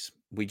leagues.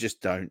 We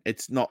just don't.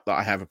 It's not that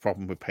I have a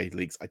problem with paid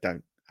leagues. I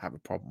don't have a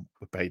problem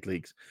with paid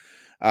leagues.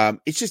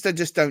 It's just I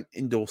just don't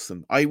endorse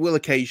them. I will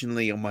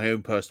occasionally, on my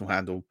own personal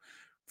handle,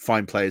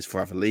 find players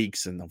for other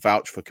leagues, and I'll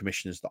vouch for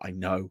commissioners that I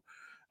know,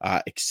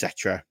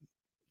 etc.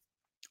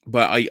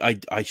 But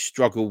I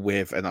struggle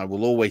with, and I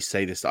will always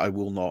say this, that I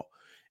will not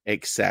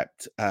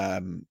accept,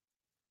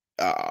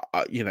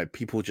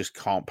 people just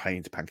can't pay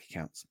into bank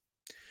accounts.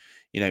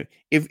 If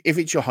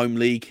it's your home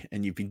league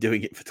and you've been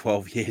doing it for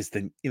 12 years,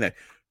 then,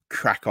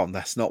 crack on.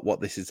 That's not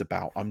what this is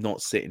about. I'm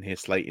not sitting here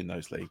slating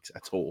those leagues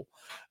at all.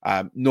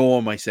 Nor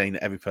am I saying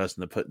that every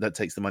person that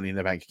takes the money in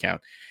their bank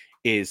account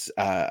is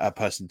a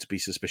person to be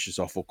suspicious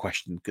of or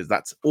questioned, because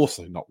that's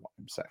also not what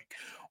I'm saying.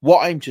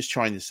 What I'm just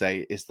trying to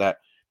say is that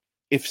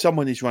if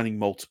someone is running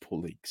multiple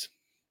leagues,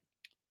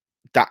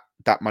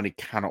 that money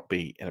cannot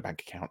be in a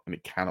bank account, and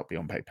it cannot be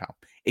on PayPal.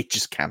 It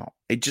just cannot.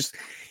 It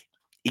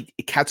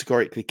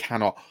categorically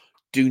cannot.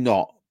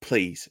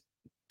 Please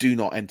do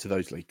not enter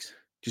those leagues.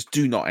 Just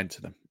do not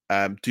enter them.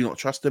 Do not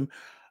trust them.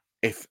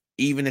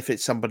 Even if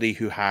it's somebody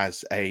who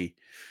has a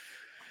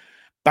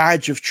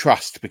badge of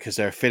trust because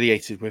they're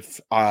affiliated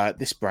with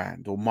this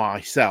brand or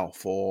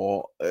myself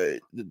or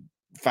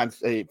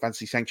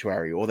Fantasy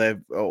Sanctuary or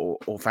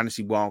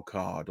Fantasy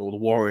Wildcard or the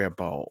Warrior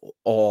Bowl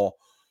or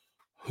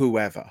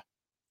whoever.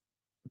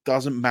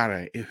 Doesn't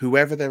matter.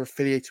 Whoever they're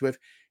affiliated with,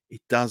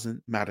 it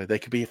doesn't matter. They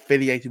could be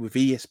affiliated with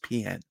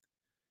ESPN.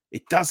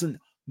 It doesn't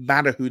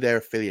matter who they're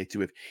affiliated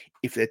with.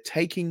 If they're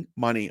taking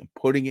money and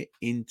putting it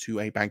into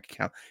a bank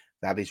account,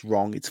 that is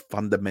wrong. It's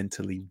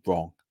fundamentally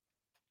wrong.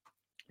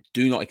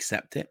 Do not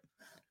accept it.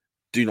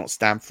 Do not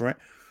stand for it.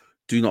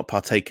 Do not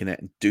partake in it,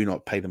 and do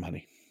not pay the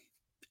money.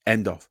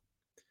 End of.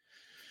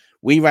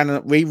 We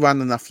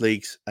run enough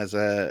leagues as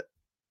a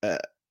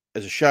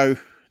show.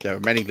 There are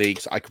many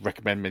leagues I could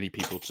recommend many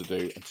people to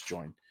do and to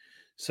join.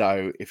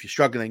 So if you're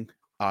struggling,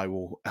 I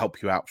will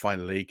help you out.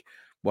 Find a league.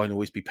 Won't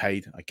always be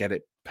paid. I get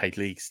it. Paid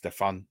leagues, they're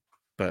fun,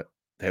 but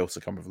they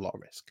also come with a lot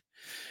of risk.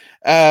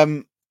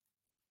 I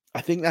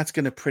think that's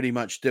going to pretty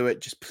much do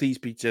it. Just please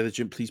be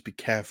diligent. Please be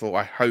careful.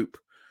 I hope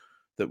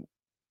that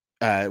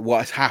what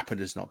has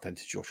happened has not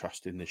dented your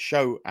trust in this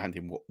show and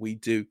in what we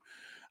do.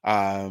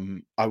 I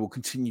will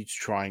continue to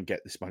try and get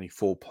this money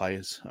for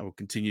players. I will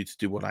continue to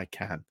do what I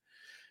can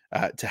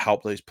to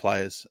help those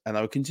players, and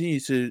I will continue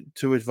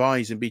to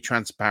advise and be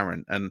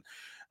transparent. And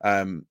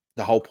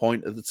the whole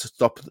point at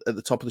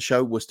the top of the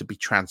show was to be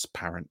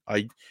transparent.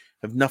 I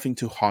have nothing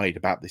to hide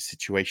about this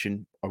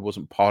situation. I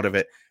wasn't part of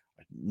it.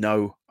 I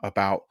know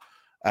about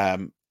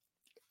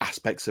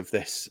aspects of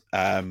this.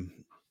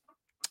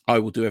 I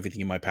will do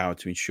everything in my power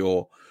to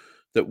ensure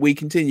that we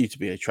continue to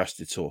be a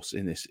trusted source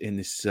in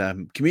this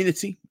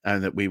community,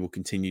 and that we will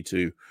continue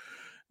to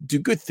do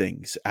good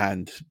things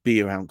and be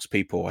amongst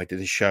people. I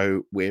did a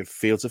show with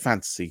Fields of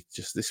Fantasy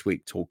just this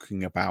week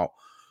talking about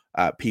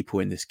people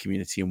in this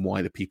community and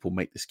why the people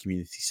make this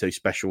community so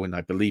special. And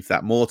I believe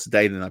that more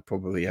today than I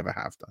probably ever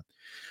have done.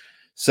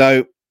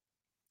 So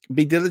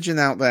be diligent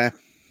out there,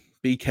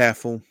 be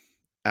careful.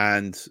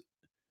 And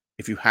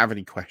if you have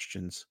any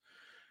questions,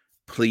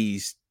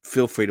 please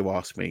feel free to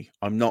ask me.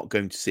 I'm not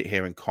going to sit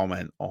here and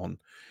comment on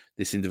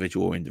this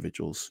individual or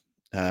individuals.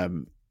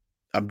 I'm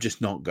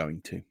just not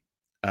going to.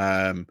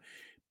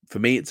 For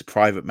me, it's a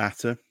private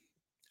matter.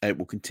 It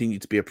will continue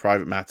to be a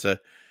private matter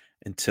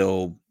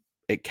until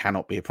it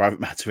cannot be a private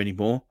matter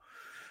anymore.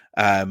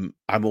 I'm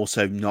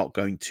also not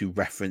going to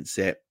reference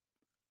it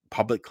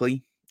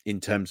publicly in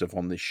terms of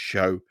on this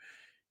show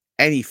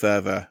any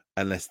further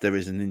unless there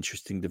is an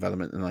interesting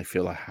development and I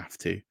feel I have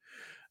to.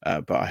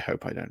 But I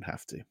hope I don't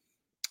have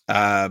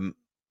to.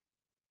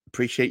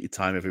 Appreciate your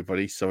time,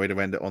 everybody. Sorry to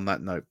end it on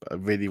that note, but I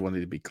really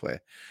wanted to be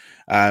clear.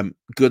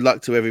 Good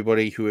luck to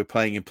everybody who are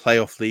playing in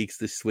playoff leagues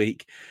this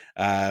week.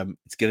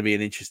 It's going to be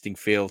an interesting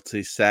field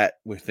to set.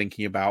 We're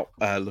thinking about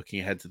looking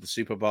ahead to the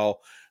Super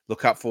Bowl.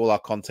 Look up for all our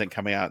content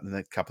coming out in the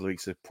next couple of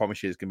weeks. I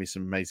promise you there's going to be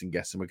some amazing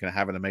guests, and we're going to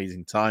have an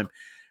amazing time,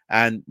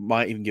 and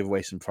might even give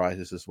away some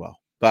prizes as well.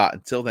 But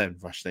until then,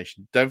 Rush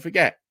Nation, don't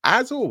forget,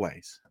 as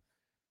always,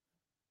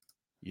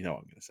 you know what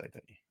I'm going to say,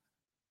 don't you?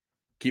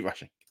 Keep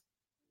rushing.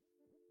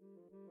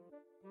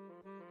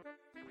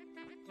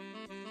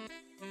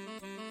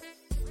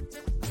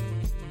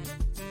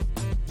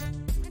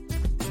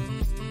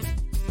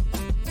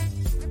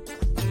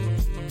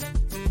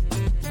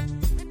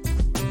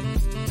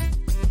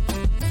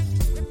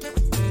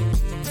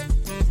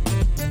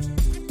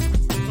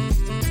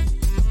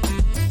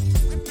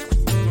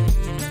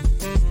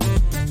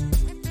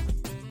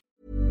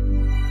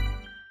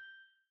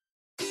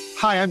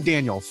 Hi, I'm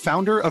Daniel,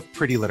 founder of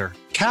Pretty Litter.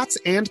 Cats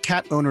and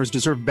cat owners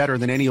deserve better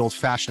than any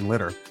old-fashioned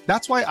litter.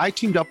 That's why I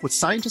teamed up with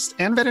scientists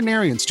and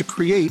veterinarians to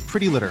create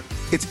Pretty Litter.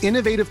 Its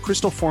innovative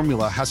crystal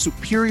formula has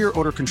superior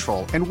odor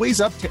control and weighs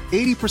up to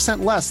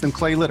 80% less than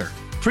clay litter.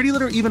 Pretty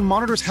Litter even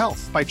monitors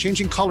health by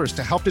changing colors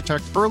to help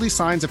detect early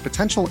signs of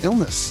potential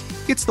illness.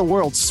 It's the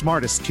world's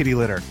smartest kitty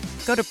litter.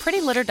 Go to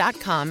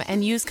prettylitter.com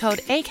and use code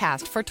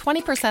ACAST for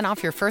 20%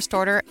 off your first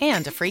order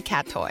and a free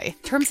cat toy.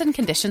 Terms and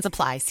conditions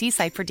apply. See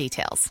site for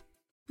details.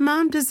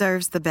 Mom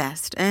deserves the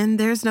best, and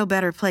there's no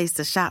better place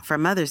to shop for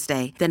Mother's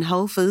Day than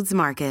Whole Foods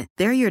Market.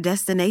 They're your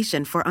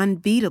destination for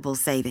unbeatable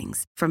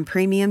savings, from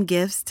premium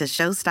gifts to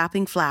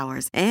show-stopping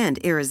flowers and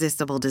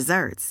irresistible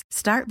desserts.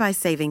 Start by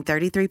saving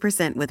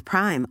 33% with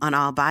Prime on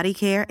all body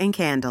care and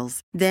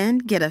candles. Then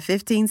get a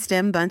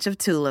 15-stem bunch of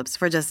tulips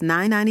for just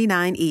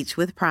 $9.99 each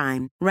with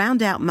Prime.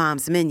 Round out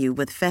Mom's menu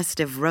with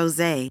festive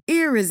rosé,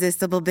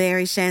 irresistible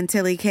berry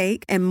chantilly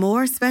cake, and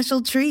more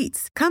special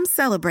treats. Come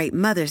celebrate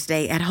Mother's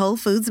Day at Whole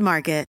Foods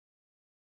Market.